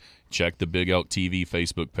schedule-wise. Check the Big Elk TV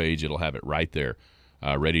Facebook page. It'll have it right there,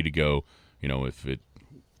 ready to go.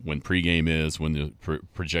 When pregame is, when the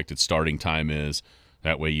projected starting time is.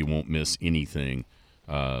 That way you won't miss anything.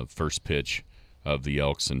 First pitch of the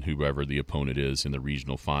Elks and whoever the opponent is in the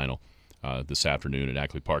regional final this afternoon at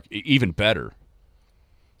Ackley Park. Even better.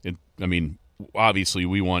 Obviously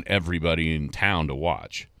we want everybody in town to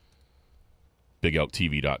watch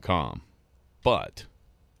BigElkTV.com. But,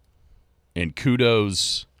 and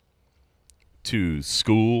kudos to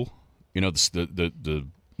school, the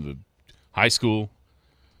high school,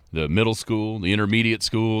 the middle school, the intermediate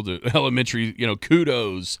school, the elementary,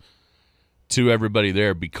 kudos to everybody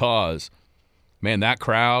there because, man, that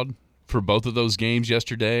crowd for both of those games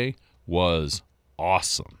yesterday was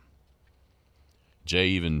awesome. Jay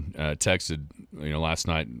even texted, last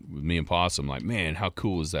night with me and Possum, like, man, how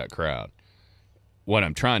cool is that crowd? What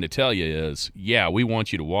I'm trying to tell you is, yeah, we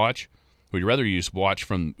want you to watch. We'd rather you just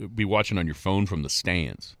be watching on your phone from the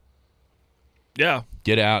stands. Yeah.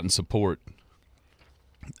 Get out and support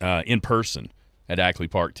in person at Ackley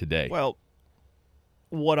Park today. Well,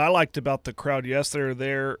 what I liked about the crowd, yes, they're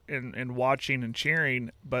there and watching and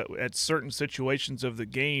cheering, but at certain situations of the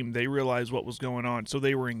game, they realized what was going on, so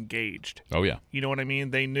they were engaged. Oh, yeah. You know what I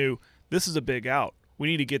mean? They knew this is a big out. We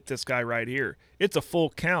need to get this guy right here. It's a full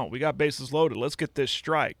count. We got bases loaded. Let's get this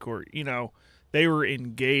strike. Or, they were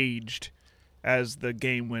engaged as the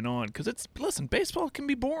game went on. Because listen, baseball can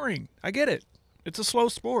be boring. I get it. It's a slow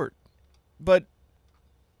sport. But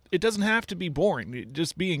it doesn't have to be boring.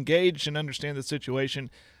 Just be engaged and understand the situation.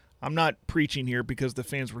 I'm not preaching here because the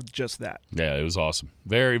fans were just that. Yeah, it was awesome.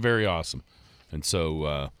 Very, very awesome. And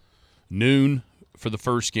so noon for the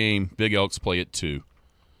first game. Big Elks play at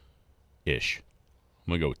 2-ish.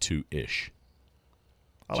 I'm going to go with 2-ish.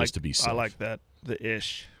 Just to be safe. I like that, the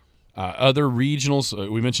ish. Other regionals,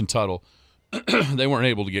 we mentioned Tuttle. They weren't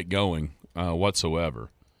able to get going whatsoever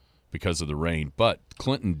because of the rain. But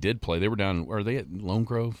Clinton did play. They were down. Are they at Lone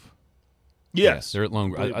Grove? Yes, they're at Lone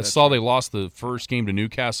Grove. I saw they lost the first game to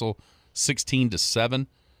Newcastle 16-7.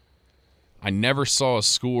 I never saw a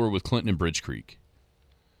score with Clinton and Bridge Creek.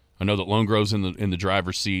 I know that Lone Grove's in the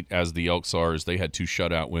driver's seat as the Elks are. They had 2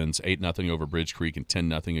 shutout wins, 8-0 over Bridge Creek and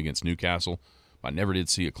 10-0 against Newcastle. I never did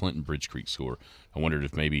see a Clinton Bridge Creek score. I wondered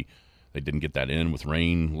if maybe they didn't get that in with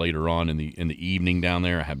rain later on in the evening down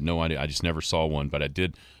there. I have no idea. I just never saw one, but I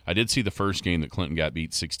did see the first game that Clinton got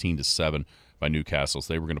beat 16-7 by Newcastle.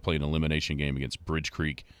 So they were going to play an elimination game against Bridge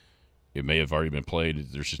Creek. It may have already been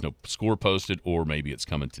played. There's just no score posted, or maybe it's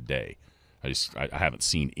coming today. I haven't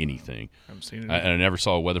seen anything. I haven't seen it. And I never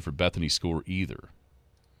saw a Weatherford Bethany score either.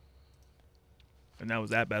 And that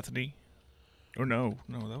was at Bethany? Or no,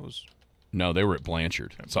 that was... No, they were at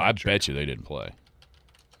Blanchard. So I bet you they didn't play.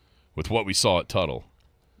 With what we saw at Tuttle.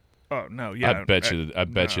 Oh, no, yeah. I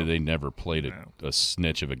bet you they never played a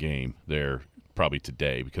snitch of a game there probably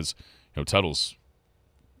today because Tuttle's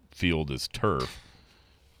field is turf.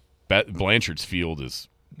 Blanchard's field is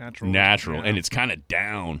natural yeah. And it's kind of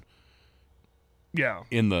down. Yeah.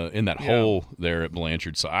 In that hole there at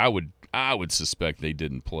Blanchard. So I would suspect they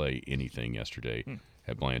didn't play anything yesterday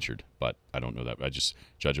at Blanchard, but I don't know that. I just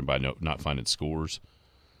judging by not finding scores,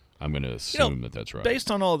 I'm going to assume that's right.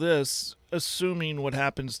 Based on all this, assuming what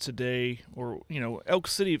happens today, or Elk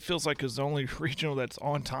City, it feels like is the only regional that's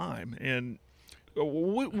on time, and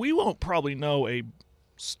we won't probably know a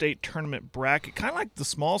state tournament bracket. Kind of like the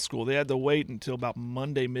small school, they had to wait until about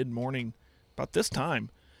Monday mid-morning, about this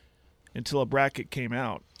time, until a bracket came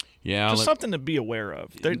out. Yeah, just something to be aware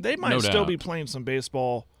of. They might no still doubt. be playing some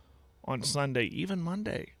baseball on Sunday, even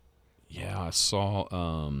Monday. Yeah, I saw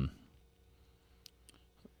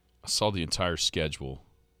the entire schedule.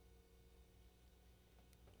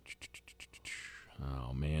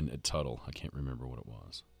 Oh man, at Tuttle, I can't remember what it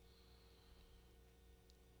was.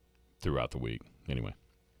 Throughout the week, anyway.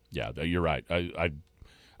 Yeah, you're right.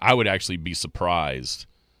 I would actually be surprised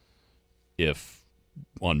if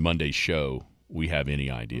on Monday's show we have any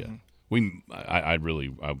idea. Mm-hmm. I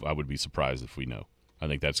would be surprised if we know. I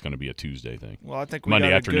think that's going to be a Tuesday thing. Well, I think we Monday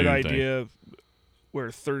got a afternoon good idea of where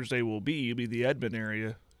Thursday will be. It'll be the Edmond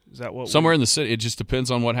area. Is that what? Somewhere in the city. It just depends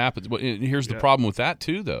on what happens. And here's the problem with that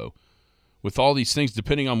too, though. With all these things,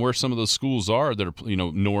 depending on where some of those schools are that are,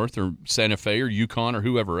 North or Santa Fe or UConn or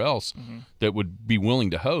whoever else that would be willing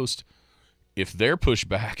to host, if they're pushed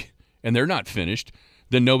back and they're not finished,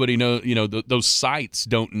 then nobody knows. Those sites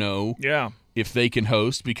don't know. Yeah. If they can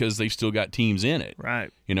host because they've still got teams in it.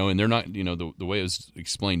 Right. And they're not, the way it was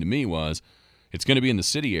explained to me was it's going to be in the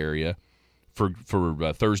city area for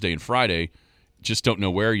Thursday and Friday. Just don't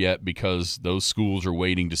know where yet because those schools are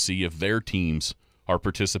waiting to see if their teams are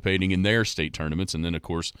participating in their state tournaments. And then, of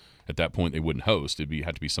course, at that point, they wouldn't host. It'd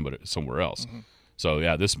have to be somewhere else. Mm-hmm. So,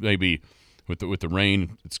 yeah, this may be with the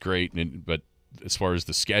rain, it's great. But as far as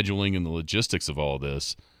the scheduling and the logistics of all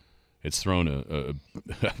this, it's thrown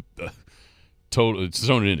it's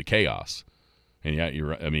thrown it into chaos. And yeah, you're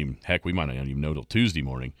right. I mean, heck, we might not even know till Tuesday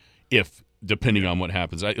morning depending on what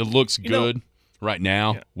happens. It looks good right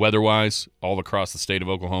now, weather-wise, all across the state of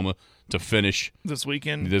Oklahoma to finish this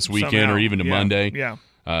weekend somehow. Or even to Monday. Yeah.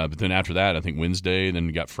 But then after that, I think Wednesday, then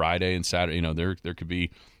you got Friday and Saturday. There could be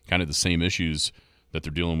kind of the same issues that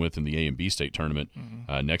they're dealing with in the A and B state tournament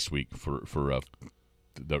next week for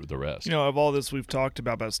the rest. Of all this we've talked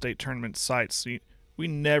about state tournament sites, we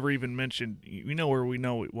never even mentioned, where we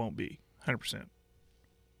know it won't be, 100%.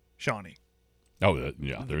 Shawnee. Oh,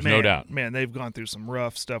 yeah, there's no doubt. Man, they've gone through some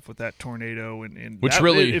rough stuff with that tornado. And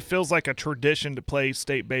it feels like a tradition to play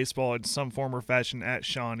state baseball in some form or fashion at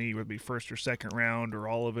Shawnee, whether it be first or second round or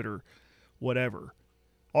all of it or whatever.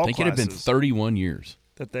 I think it had been 31 years.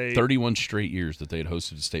 31 straight years that they had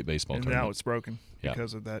hosted a state baseball tournament. And now it's broken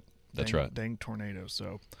because of that dang tornado.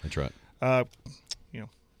 So that's right.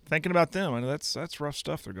 Thinking about them, I know that's rough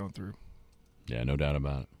stuff they're going through. Yeah, no doubt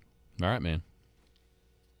about it. All right, man.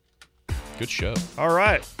 Good show. All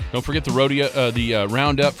right. Don't forget the rodeo, the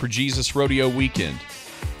Roundup for Jesus Rodeo Weekend.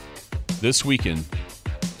 This weekend,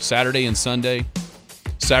 Saturday and Sunday.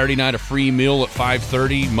 Saturday night, a free meal at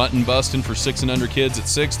 5:30. Mutton busting for 6 and under kids at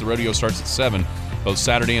 6. The rodeo starts at 7. Both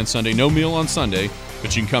Saturday and Sunday. No meal on Sunday,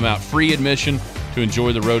 but you can come out free admission to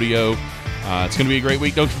enjoy the rodeo. It's going to be a great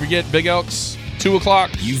week. Don't forget, Big Elks, 2 o'clock.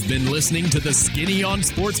 You've been listening to the Skinny on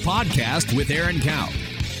Sports podcast with Aaron Cow.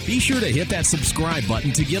 Be sure to hit that subscribe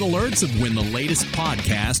button to get alerts of when the latest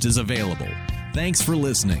podcast is available. Thanks for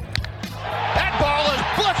listening. That ball is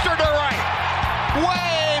blistered to right.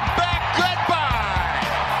 Way back. Goodbye.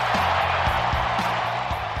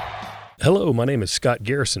 Hello, my name is Scott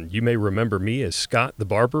Garrison. You may remember me as Scott the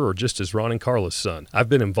Barber or just as Ron and Carla's son. I've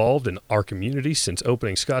been involved in our community since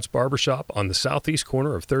opening Scott's Barbershop on the southeast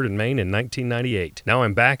corner of 3rd and Main in 1998. Now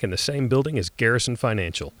I'm back in the same building as Garrison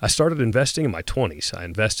Financial. I started investing in my 20s. I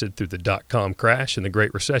invested through the dot-com crash and the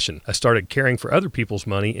Great Recession. I started caring for other people's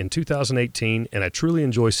money in 2018, and I truly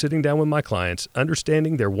enjoy sitting down with my clients,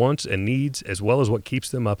 understanding their wants and needs as well as what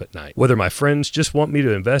keeps them up at night. Whether my friends just want me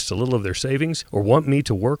to invest a little of their savings or want me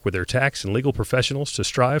to work with their tax and legal professionals to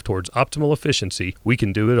strive towards optimal efficiency, we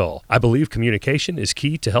can do it all. I believe communication is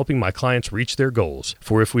key to helping my clients reach their goals.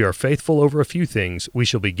 For if we are faithful over a few things, we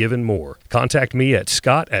shall be given more. Contact me at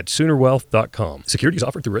scott@soonerwealth.com. Securities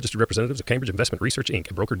offered through registered representatives of Cambridge Investment Research,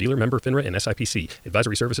 Inc., a broker-dealer member FINRA and SIPC.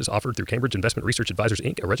 Advisory services offered through Cambridge Investment Research Advisors,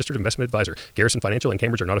 Inc., a registered investment advisor. Garrison Financial and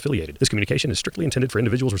Cambridge are not affiliated. This communication is strictly intended for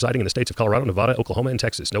individuals residing in the states of Colorado, Nevada, Oklahoma, and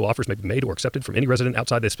Texas. No offers may be made or accepted from any resident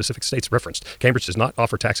outside the specific states referenced. Cambridge does not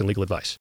offer tax and legal advice.